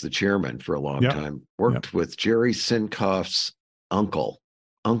 Jerry was the chairman for a long time. Worked with Jerry Sinkoff's Uncle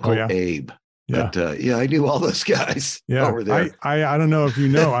Abe. But I knew all those guys over there. I don't know if you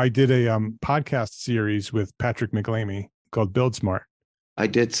know, I did a podcast series with Patrick McLamy called Build Smart. I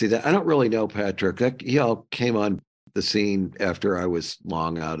did see that. I don't really know Patrick. He all came on the scene after I was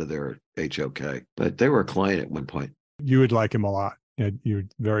long out of their HOK, but they were a client at one point. You would like him a lot. You're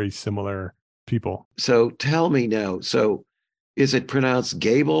very similar people. So tell me now, so is it pronounced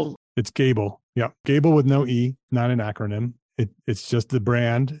Gable? It's Gable. Yeah. Gable with no E, not an acronym. It's just the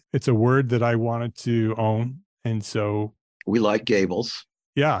brand. It's a word that I wanted to own. And so we like Gables.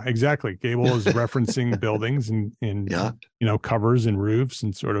 Yeah, exactly. Gable is referencing buildings and covers and roofs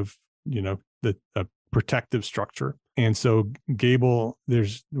and sort of, the protective structure. And so Gable,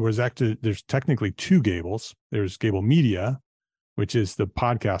 there's technically 2 Gables. There's Gable Media, which is the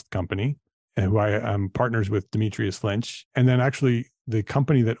podcast company, and who I am partners with Demetrius Lynch. And then actually the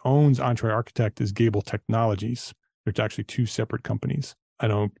company that owns EntreArchitect is Gable Technologies. There's actually 2 separate companies. I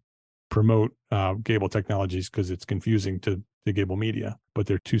don't promote Gable Technologies because it's confusing to Gable Media, but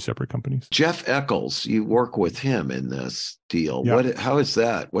they're 2 separate companies. Jeff Eccles, you work with him in this deal. Yeah. How is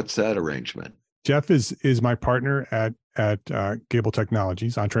that? What's that arrangement? Jeff is my partner at Gable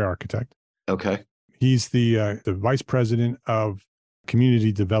Technologies, EntreArchitect. Okay. He's the vice president of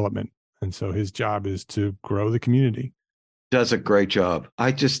community development, and so his job is to grow the community. Does a great job.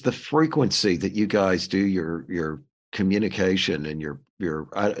 The frequency that you guys do your communication and your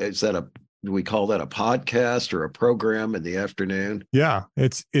do we call that a podcast or a program in the afternoon? Yeah,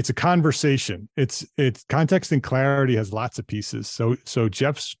 it's a conversation. It's context and clarity has lots of pieces. So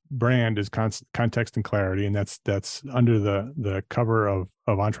Jeff's brand is context and clarity, and that's under the cover of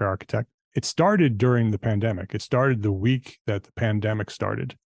EntreArchitect. It started during the pandemic. It started the week that the pandemic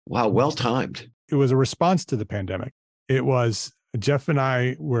started. Wow, well timed. It was a response to the pandemic. It was Jeff and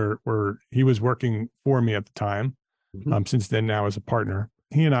I he was working for me at the time. Mm-hmm. Since then now as a partner,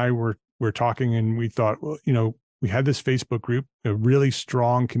 he and I were talking, and we thought, well, we had this Facebook group, a really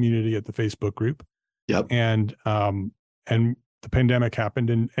strong community at the Facebook group. Yep. And the pandemic happened.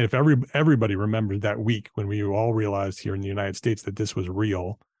 And if everybody remembered that week when we all realized here in the United States that this was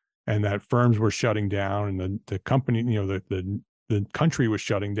real and that firms were shutting down and the company, the country was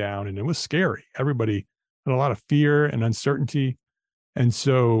shutting down, and it was scary. Everybody had a lot of fear and uncertainty. And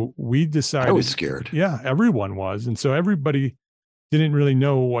so we decided. I was scared. Yeah, everyone was. And so everybody didn't really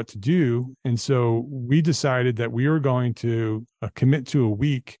know what to do. And so we decided that we were going to commit to a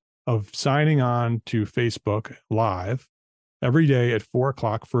week of signing on to Facebook Live every day at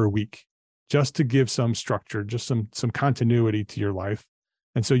 4:00 for a week, just to give some structure, just some continuity to your life.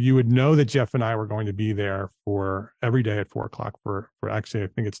 And so you would know that Jeff and I were going to be there for every day at 4:00 for actually, I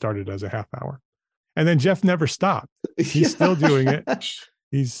think it started as a half hour. And then Jeff never stopped. He's still doing it.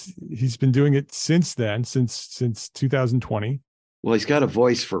 He's been doing it since then, since 2020. Well, he's got a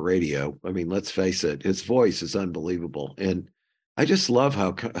voice for radio. I mean, let's face it, his voice is unbelievable. And I just love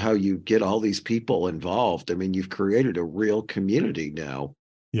how you get all these people involved. I mean, you've created a real community now.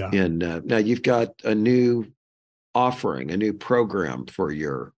 Yeah. And now you've got a new offering, a new program for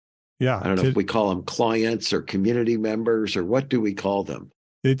your, I don't know if we call them clients or community members, or what do we call them?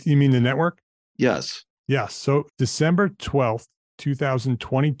 You mean the network? Yes. Yes. So December 12th,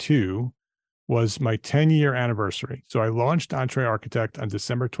 2022 was my 10-year anniversary. So I launched EntreArchitect on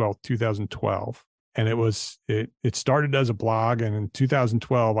December 12th, 2012. And it started as a blog. And in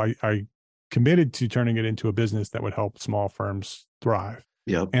 2012, I committed to turning it into a business that would help small firms thrive.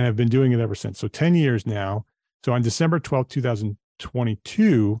 Yep. And I've been doing it ever since. So 10 years now. So on December 12th,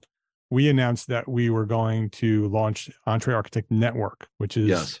 2022, we announced that we were going to launch EntreArchitect Network, which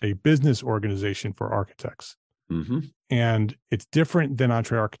is a business organization for architects. Mm-hmm. And it's different than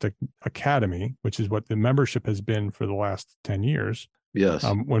EntreArchitect Academy, which is what the membership has been for the last 10 years. Yes.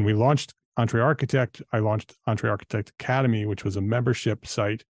 When we launched EntreArchitect, I launched EntreArchitect Academy, which was a membership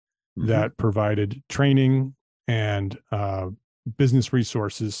site that provided training and business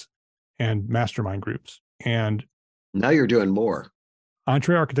resources and mastermind groups. And now you're doing more.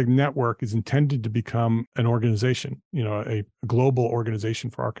 EntreArchitect Network is intended to become an organization, a global organization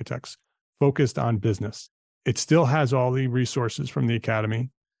for architects focused on business. It still has all the resources from the Academy,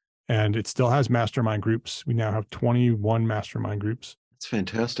 and it still has mastermind groups. We now have 21 mastermind groups. It's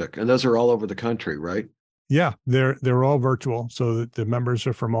fantastic. And those are all over the country, right? Yeah, they're all virtual. So that the members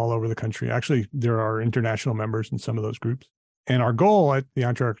are from all over the country. Actually, there are international members in some of those groups. And our goal at the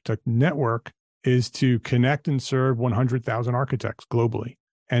EntreArchitect Network is to connect and serve 100,000 architects globally.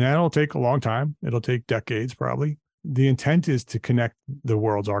 And that'll take a long time. It'll take decades, probably. The intent is to connect the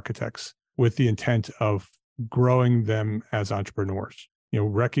world's architects with the intent of growing them as entrepreneurs,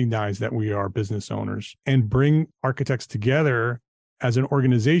 recognize that we are business owners and bring architects together as an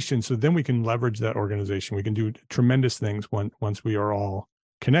organization. So then we can leverage that organization. We can do tremendous things once we are all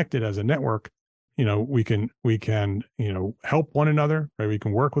connected as a network. We can help one another, right? We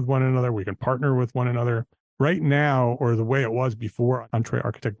can work with one another. We can partner with one another. Right now, or the way it was before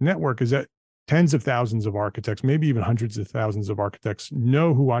EntreArchitect Network, is that tens of thousands of architects, maybe even hundreds of thousands of architects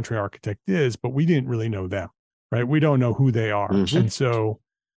know who EntreArchitect is, but we didn't really know them, right? We don't know who they are. Mm-hmm. And so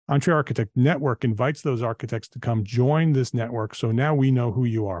EntreArchitect Network invites those architects to come join this network. So now we know who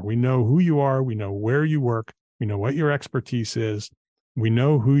you are. We know who you are. We know where you work. We know what your expertise is. We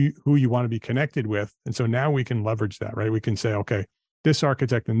know who you want to be connected with. And so now we can leverage that, right? We can say, okay, this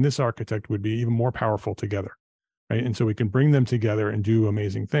architect and this architect would be even more powerful together, right? And so we can bring them together and do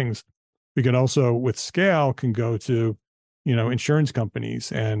amazing things. We can also, with scale, can go to, insurance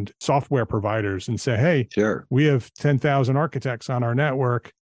companies and software providers and say, hey, sure, we have 10,000 architects on our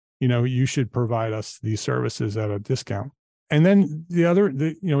network. You should provide us these services at a discount. And then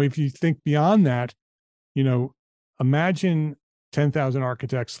if you think beyond that, imagine 10,000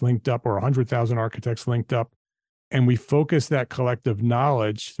 architects linked up or 100,000 architects linked up, and we focus that collective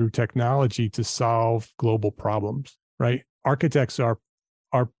knowledge through technology to solve global problems, right? Architects are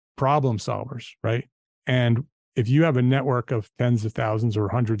problem solvers, right? And if you have a network of tens of thousands or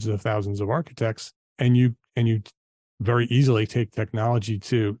hundreds of thousands of architects, and you very easily take technology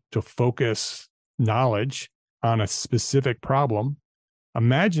to focus knowledge on a specific problem,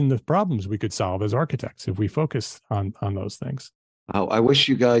 imagine the problems we could solve as architects if we focus on those things. Oh, I wish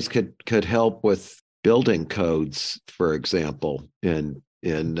you guys could help with building codes, for example, and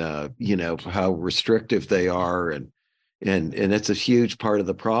how restrictive they are, and it's a huge part of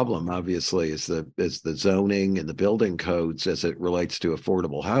the problem. Obviously, is the zoning and the building codes as it relates to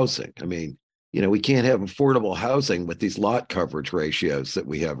affordable housing. I mean, we can't have affordable housing with these lot coverage ratios that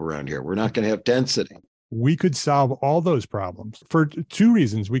we have around here. We're not going to have density. We could solve all those problems for two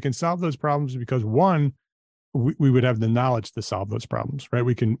reasons. We can solve those problems because, one, we would have the knowledge to solve those problems, right?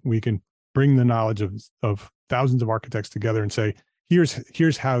 We can bring the knowledge of thousands of architects together and say,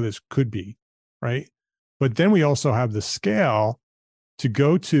 here's how this could be, right? But then we also have the scale to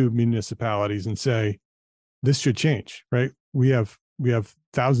go to municipalities and say, this should change, right? We have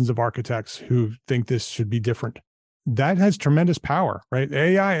thousands of architects who think this should be different. That has tremendous power, right?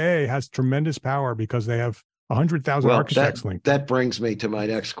 AIA has tremendous power because they have 100,000 Well, architects linked. that brings me to my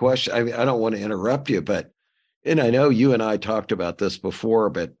next question. I mean, I don't want to interrupt you, and I know you and I talked about this before,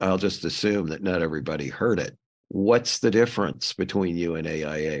 but I'll just assume that not everybody heard it. What's the difference between you and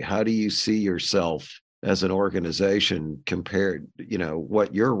AIA? How do you see yourself as an organization compared,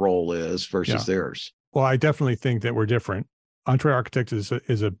 what your role is versus theirs? Well, I definitely think that we're different. EntreArchitect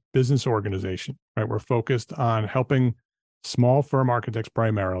is a business organization, right? We're focused on helping small firm architects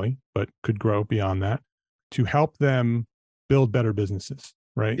primarily, but could grow beyond that, to help them build better businesses,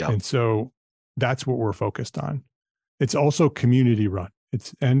 right? Yeah. And so that's what we're focused on. It's also community run.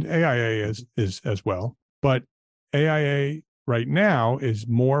 And AIA is as well, but AIA right now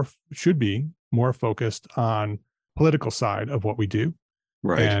should be more focused on political side of what we do,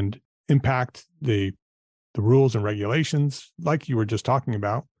 right, and impact the rules and regulations like you were just talking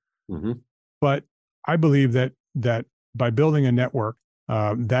about. Mm-hmm. But I believe that by building a network,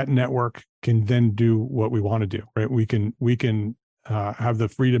 that network can then do what we want to do, right? We can have the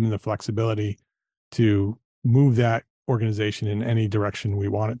freedom and the flexibility to move that organization in any direction we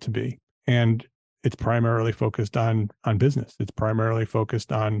want it to be. And it's primarily focused on business. It's primarily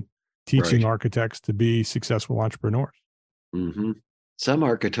focused on teaching architects to be successful entrepreneurs. Mm-hmm. Some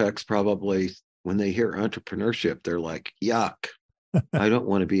architects probably, when they hear entrepreneurship, they're like, yuck, I don't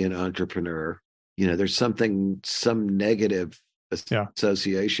want to be an entrepreneur. There's some negative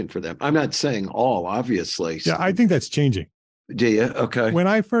association for them. I'm not saying all, obviously. Yeah, I think that's changing. Do you? Okay. When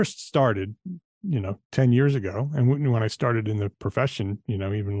I first started, 10 years ago, and when I started in the profession,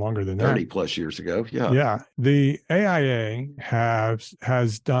 even longer than 30 that, plus years ago. Yeah. Yeah. The AIA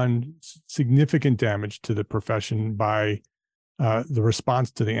has done significant damage to the profession by the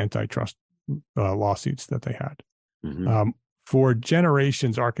response to the antitrust lawsuits that they had. Mm-hmm. For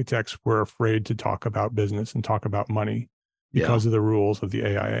generations, architects were afraid to talk about business and talk about money because of the rules of the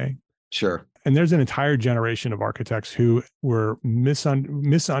AIA. Sure. And there's an entire generation of architects who were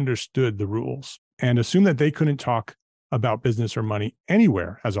misunderstood the rules and assumed that they couldn't talk about business or money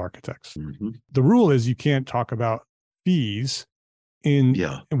anywhere as architects. Mm-hmm. The rule is you can't talk about fees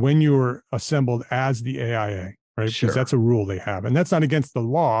when you're assembled as the AIA, right? Sure. Because that's a rule they have. And that's not against the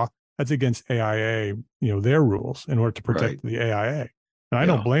law. That's against AIA, their rules in order to protect the AIA. And I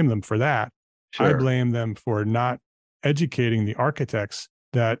don't blame them for that. Sure. I blame them for not educating the architects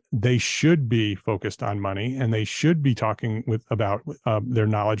that they should be focused on money, and they should be talking about their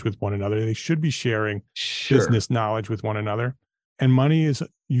knowledge with one another. They should be sharing business knowledge with one another. And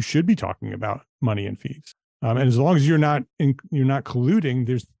you should be talking about money and fees. And as long as you're not colluding,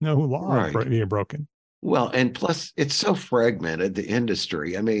 there's no law being broken. Well, and plus it's so fragmented, the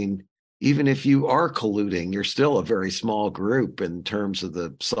industry. I mean, even if you are colluding, you're still a very small group in terms of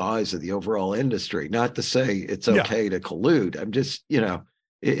the size of the overall industry. Not to say it's okay to collude. I'm just,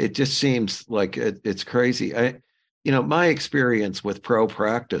 it just seems like it's crazy. My experience with pro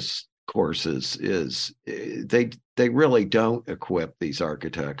practice courses is they really don't equip these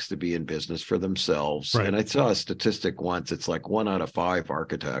architects to be in business for themselves. Right. And I saw a statistic once, it's like 1 out of 5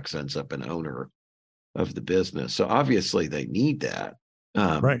 architects ends up an owner of the business. So obviously they need that.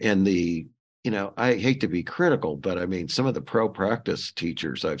 And I hate to be critical, but I mean, some of the pro practice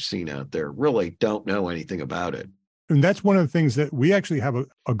teachers I've seen out there really don't know anything about it. And that's one of the things that we actually have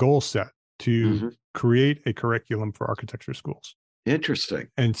a goal set to create a curriculum for architecture schools. Interesting.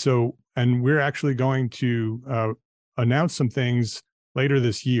 And we're actually going to announce some things later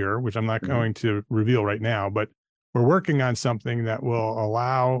this year, which I'm not going to reveal right now, but we're working on something that will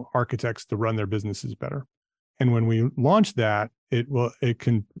allow architects to run their businesses better. And when we launch that, it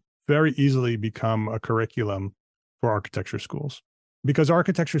can very easily become a curriculum for architecture schools, because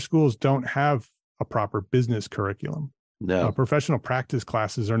architecture schools don't have a proper business curriculum. No, professional practice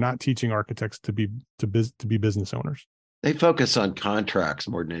classes are not teaching architects to be business owners. They focus on contracts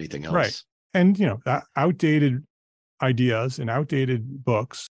more than anything else. Right. And outdated ideas and outdated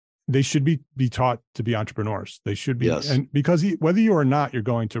books, they should be taught to be entrepreneurs. They should be, and because whether you or not you're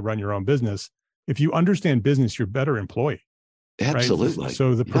going to run your own business, if you understand business, you're a better employee. Absolutely. Right?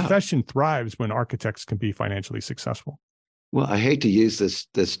 So the profession thrives when architects can be financially successful. Well, I hate to use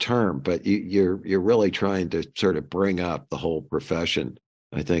this term, but you're really trying to sort of bring up the whole profession,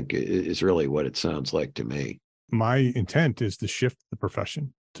 I think, is really what it sounds like to me. My intent is to shift the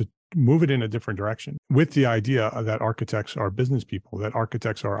profession, to move it in a different direction, with the idea that architects are business people, that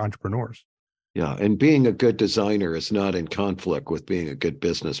architects are entrepreneurs. Yeah, and being a good designer is not in conflict with being a good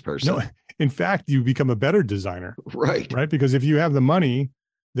business person. No, in fact, you become a better designer. Right. Right? Because if you have the money,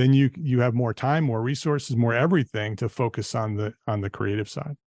 then you have more time, more resources, more everything to focus on the creative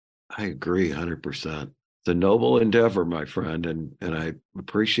side. I agree 100%. It's a noble endeavor, my friend, and I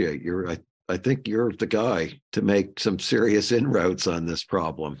appreciate I think you're the guy to make some serious inroads on this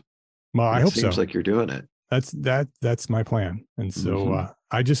problem. Well, I hope so. It seems like you're doing it. That's my plan. And so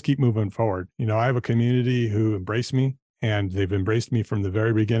I just keep moving forward. I have a community who embrace me, and they've embraced me from the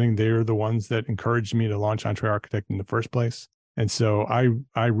very beginning. They're the ones that encouraged me to launch EntreArchitect in the first place. And so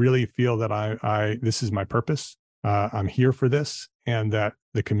I really feel that this is my purpose. I'm here for this, and that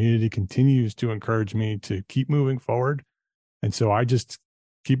the community continues to encourage me to keep moving forward. And so I just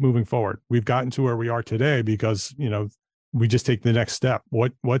keep moving forward. We've gotten to where we are today because, we just take the next step.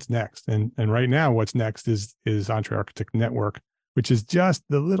 What's next? And right now, what's next is EntreArchitect Network, which is just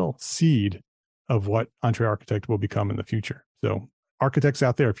the little seed of what EntreArchitect will become in the future. So architects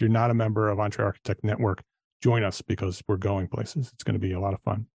out there, if you're not a member of EntreArchitect Network, join us because we're going places. It's going to be a lot of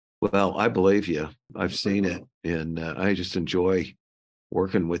fun. Well, I believe you. I've seen it, and I just enjoy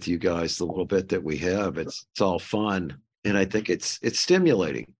working with you guys the little bit that we have. It's all fun, and I think it's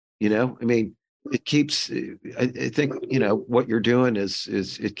stimulating. It keeps. I think what you're doing is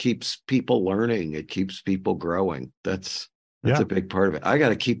it keeps people learning. It keeps people growing. That's a big part of it. I got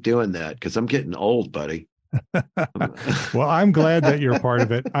to keep doing that because I'm getting old, buddy. Well, I'm glad that you're a part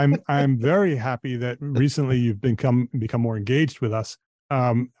of it. I'm very happy that recently you've become more engaged with us.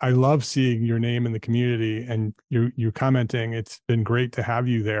 I love seeing your name in the community and you commenting. It's been great to have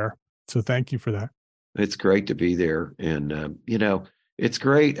you there. So thank you for that. It's great to be there. And, it's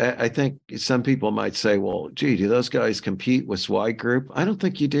great. I think some people might say, well, gee, do those guys compete with Zweig Group? I don't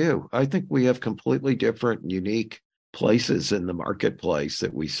think you do. I think we have completely different and unique places in the marketplace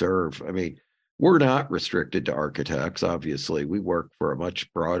that we serve. I mean, we're not restricted to architects. Obviously, we work for a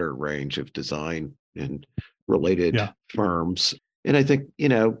much broader range of design and related firms. And I think,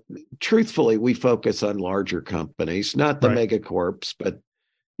 truthfully, we focus on larger companies, not the megacorps, but,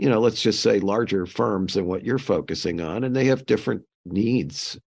 let's just say larger firms than what you're focusing on. And they have different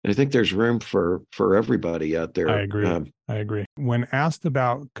needs. And I think there's room for everybody out there. I agree. When asked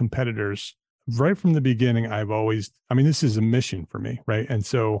about competitors, right from the beginning, this is a mission for me, right? And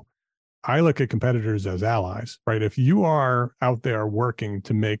so I look at competitors as allies, right? If you are out there working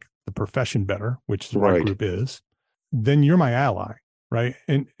to make the profession better, which Zweig Group is, then you're my ally, right?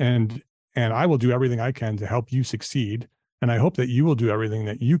 And I will do everything I can to help you succeed. And I hope that you will do everything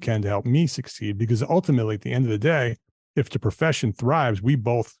that you can to help me succeed, because ultimately, at the end of the day, if the profession thrives, we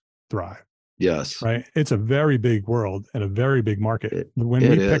both thrive. Yes. Right. It's a very big world and a very big market. When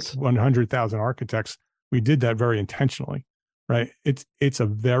we picked 100,000 architects, we did that very intentionally, right? It's a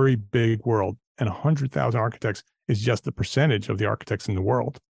very big world, and 100,000 architects is just the percentage of the architects in the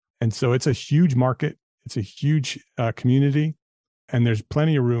world. And so it's a huge market. It's a huge community, and there's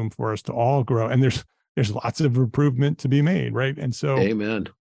plenty of room for us to all grow. And there's lots of improvement to be made, right? And so, amen.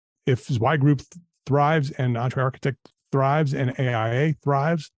 If Zweig Group thrives and EntreArchitect thrives and AIA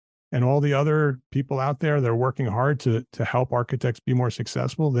thrives, and all the other people out there that are working hard to help architects be more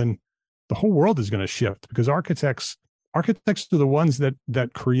successful, then the whole world is going to shift, because architects are the ones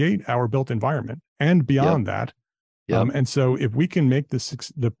that create our built environment and beyond that. And so if we can make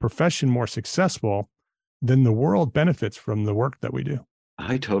the profession more successful, then the world benefits from the work that we do.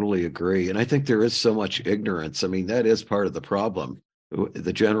 I totally agree. And I think there is so much ignorance. I mean, that is part of the problem.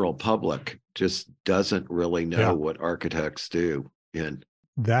 The general public just doesn't really know what architects do. And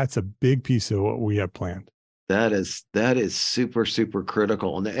that's a big piece of what we have planned. That is super, super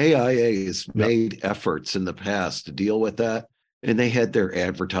critical. And the AIA has made efforts in the past to deal with that. And they had their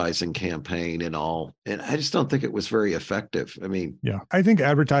advertising campaign and all. And I just don't think it was very effective. I mean, I think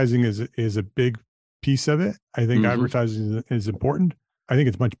advertising is a big piece of it. I think advertising is important. I think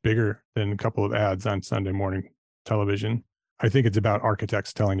it's much bigger than a couple of ads on Sunday morning television. I think it's about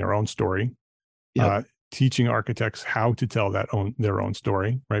architects telling their own story, teaching architects how to tell their own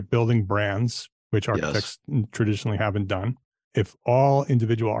story, right? Building brands, which architects traditionally haven't done. If all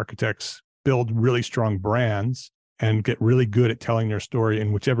individual architects build really strong brands and get really good at telling their story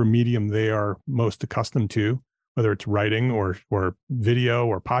in whichever medium they are most accustomed to, whether it's writing or video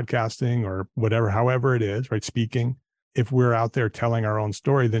or podcasting or whatever, however it is, right? Speaking. If we're out there telling our own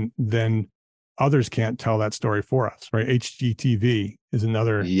story, then others can't tell that story for us, right? HGTV is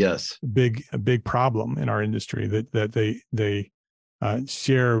another big problem in our industry, that they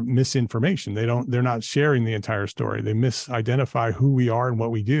share misinformation. They're not sharing the entire story. They misidentify who we are and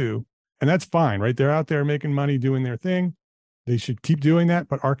what we do. And that's fine, right? They're out there making money doing their thing. They should keep doing that.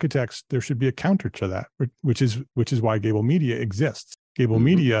 But architects, there should be a counter to that, which is why Gable Media exists. Gable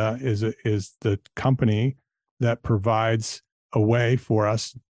Media is the company that provides a way for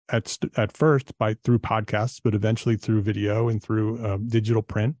us at first through podcasts, but eventually through video and through digital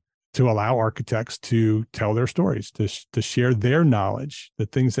print, to allow architects to tell their stories, to share their knowledge, the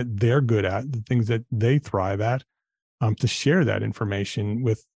things that they're good at, the things that they thrive at, to share that information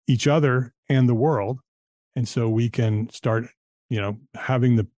with each other and the world. And so we can start,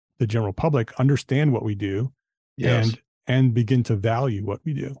 having the general public understand what we do. Yes. And begin to value what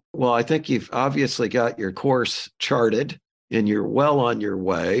we do. Well, I think you've obviously got your course charted and you're well on your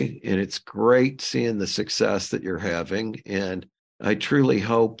way. And it's great seeing the success that you're having. And I truly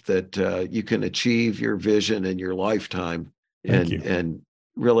hope that you can achieve your vision in your lifetime and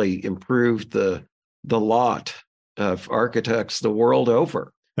really improve the lot of architects the world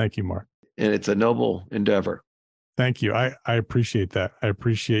over. Thank you, Mark. And it's a noble endeavor. Thank you. I appreciate that. I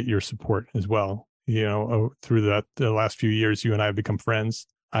appreciate your support as well. Through the last few years, you and I have become friends.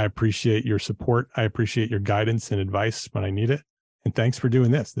 I appreciate your support. I appreciate your guidance and advice when I need it. And thanks for doing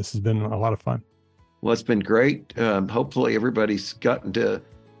this. This has been a lot of fun. Well, it's been great. Hopefully everybody's gotten to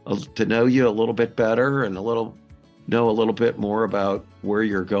know you a little bit better and know a little bit more about where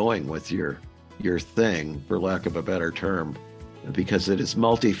you're going with your thing, for lack of a better term, because it is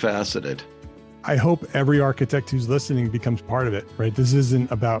multifaceted. I hope every architect who's listening becomes part of it, right? This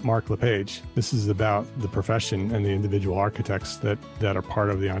isn't about Mark LePage. This is about the profession and the individual architects that are part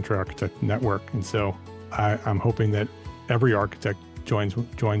of the EntreArchitect network. And so I'm hoping that every architect joins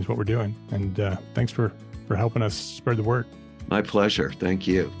what we're doing. And thanks for helping us spread the word. My pleasure. Thank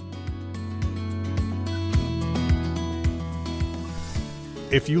you.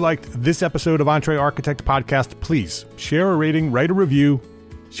 If you liked this episode of EntreArchitect Podcast, please share a rating, write a review,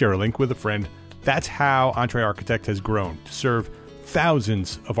 share a link with a friend. That's how EntreArchitect has grown to serve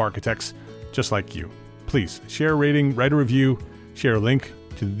thousands of architects just like you. Please share a rating, write a review, share a link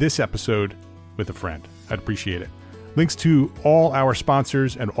to this episode with a friend. I'd appreciate it. Links to all our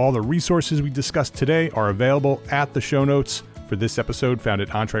sponsors and all the resources we discussed today are available at the show notes for this episode, found at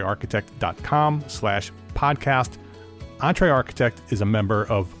entrearchitect.com/podcast. EntreArchitect is a member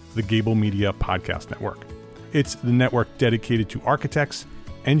of the Gable Media Podcast Network. It's the network dedicated to architects,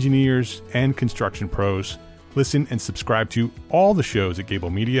 engineers, and construction pros. Listen and subscribe to all the shows at Gable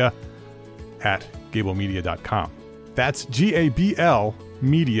Media at gablemedia.com. That's GABL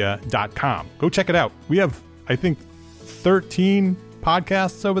media.com. Go check it out. We have, I think, 13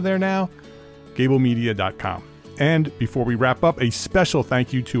 podcasts over there now. gablemedia.com. And before we wrap up, a special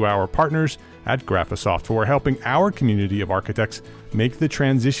thank you to our partners at Graphisoft for helping our community of architects make the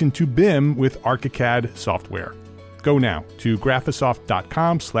transition to BIM with ArchiCAD software. Go now to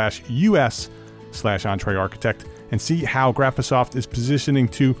graphisoft.com/us/EntreArchitect and see how Graphisoft is positioning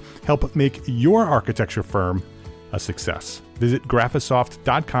to help make your architecture firm a success. Visit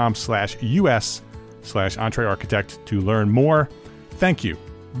graphisoft.com/us/EntreArchitect to learn more. Thank you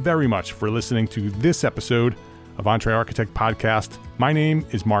very much for listening to this episode of EntreArchitect Podcast. My name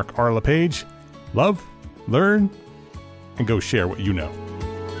is Mark R. LePage. Love, learn, and go share what you know.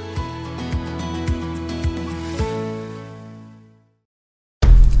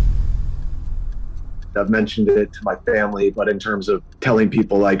 I've mentioned it to my family, but in terms of telling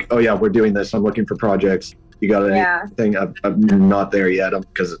people like, oh yeah, we're doing this, I'm looking for projects, you got anything? I'm not there yet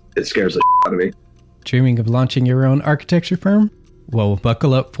because it scares the out of me. Dreaming of launching your own architecture firm? Well,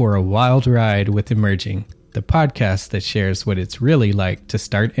 buckle up for a wild ride with Emerging, the podcast that shares what it's really like to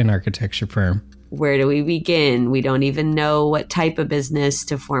start an architecture firm. Where do we begin? We don't even know what type of business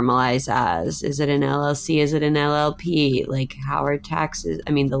to formalize as. Is it an LLC? Is it an LLP? Like, how are taxes?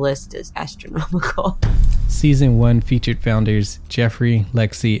 I mean, the list is astronomical. Season 1 featured founders Jeffrey,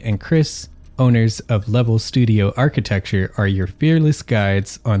 Lexi, and Chris, owners of Level Studio Architecture, are your fearless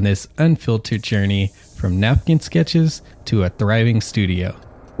guides on this unfiltered journey from napkin sketches to a thriving studio.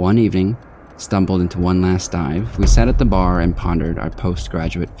 One evening, stumbled into one last dive, we sat at the bar and pondered our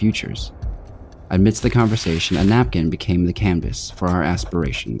postgraduate futures. Amidst the conversation, a napkin became the canvas for our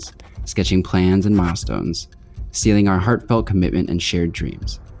aspirations, sketching plans and milestones, sealing our heartfelt commitment and shared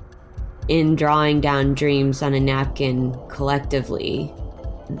dreams. In drawing down dreams on a napkin collectively,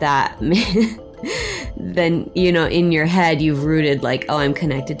 that then, in your head, you've rooted like, oh, I'm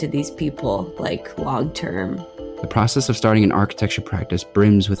connected to these people, like long term. The process of starting an architecture practice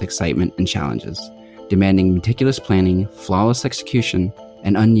brims with excitement and challenges, demanding meticulous planning, flawless execution,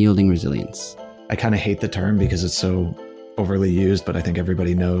 and unyielding resilience. I kind of hate the term because it's so overly used, but I think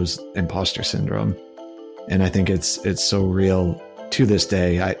everybody knows imposter syndrome. And I think it's so real to this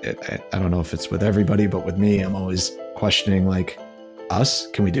day. I don't know if it's with everybody, but with me, I'm always questioning like, us,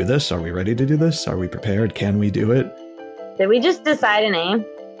 can we do this? Are we ready to do this? Are we prepared? Can we do it? Did we just decide a name?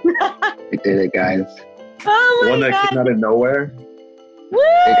 We did it, guys. Oh my God. One that came out of nowhere. Woo!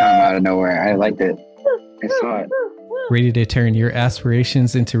 It came out of nowhere. I liked it. I saw it. Ready to turn your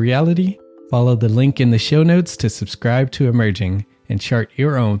aspirations into reality? Follow the link in the show notes to subscribe to Emerging and chart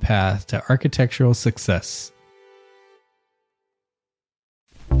your own path to architectural success.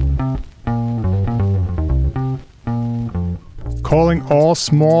 Calling all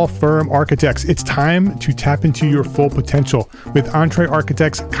small firm architects. It's time to tap into your full potential with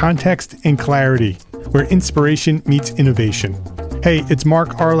EntreArchitect's Context and Clarity, where inspiration meets innovation. Hey, it's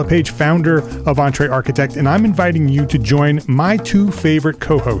Mark R. LePage, founder of EntreArchitect, and I'm inviting you to join my two favorite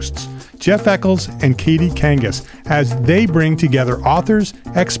co-hosts, Jeff Eccles and Katie Kangas, as they bring together authors,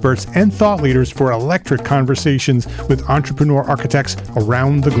 experts, and thought leaders for electric conversations with entrepreneur architects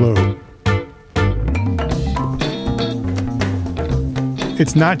around the globe.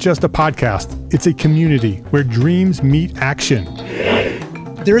 It's not just a podcast, it's a community where dreams meet action.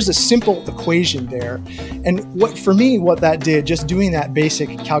 There's a simple equation there. And what that did, just doing that basic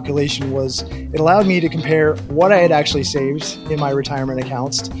calculation, was it allowed me to compare what I had actually saved in my retirement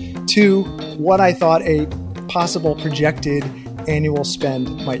accounts to what I thought a possible projected annual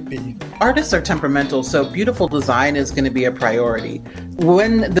spend might be. Artists are temperamental, so beautiful design is going to be a priority.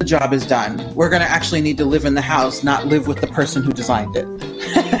 When the job is done, we're going to actually need to live in the house, not live with the person who designed it.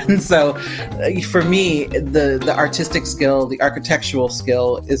 And so for me, the artistic skill, the architectural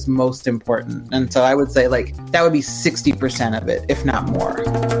skill is most important. And so I would say that would be 60% of it, if not more.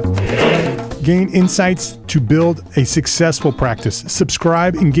 Gain insights to build a successful practice.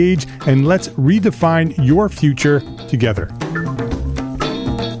 Subscribe, engage, and let's redefine your future together.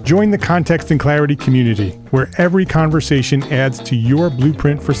 Join the Context and Clarity community, where every conversation adds to your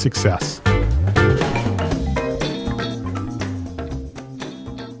blueprint for success.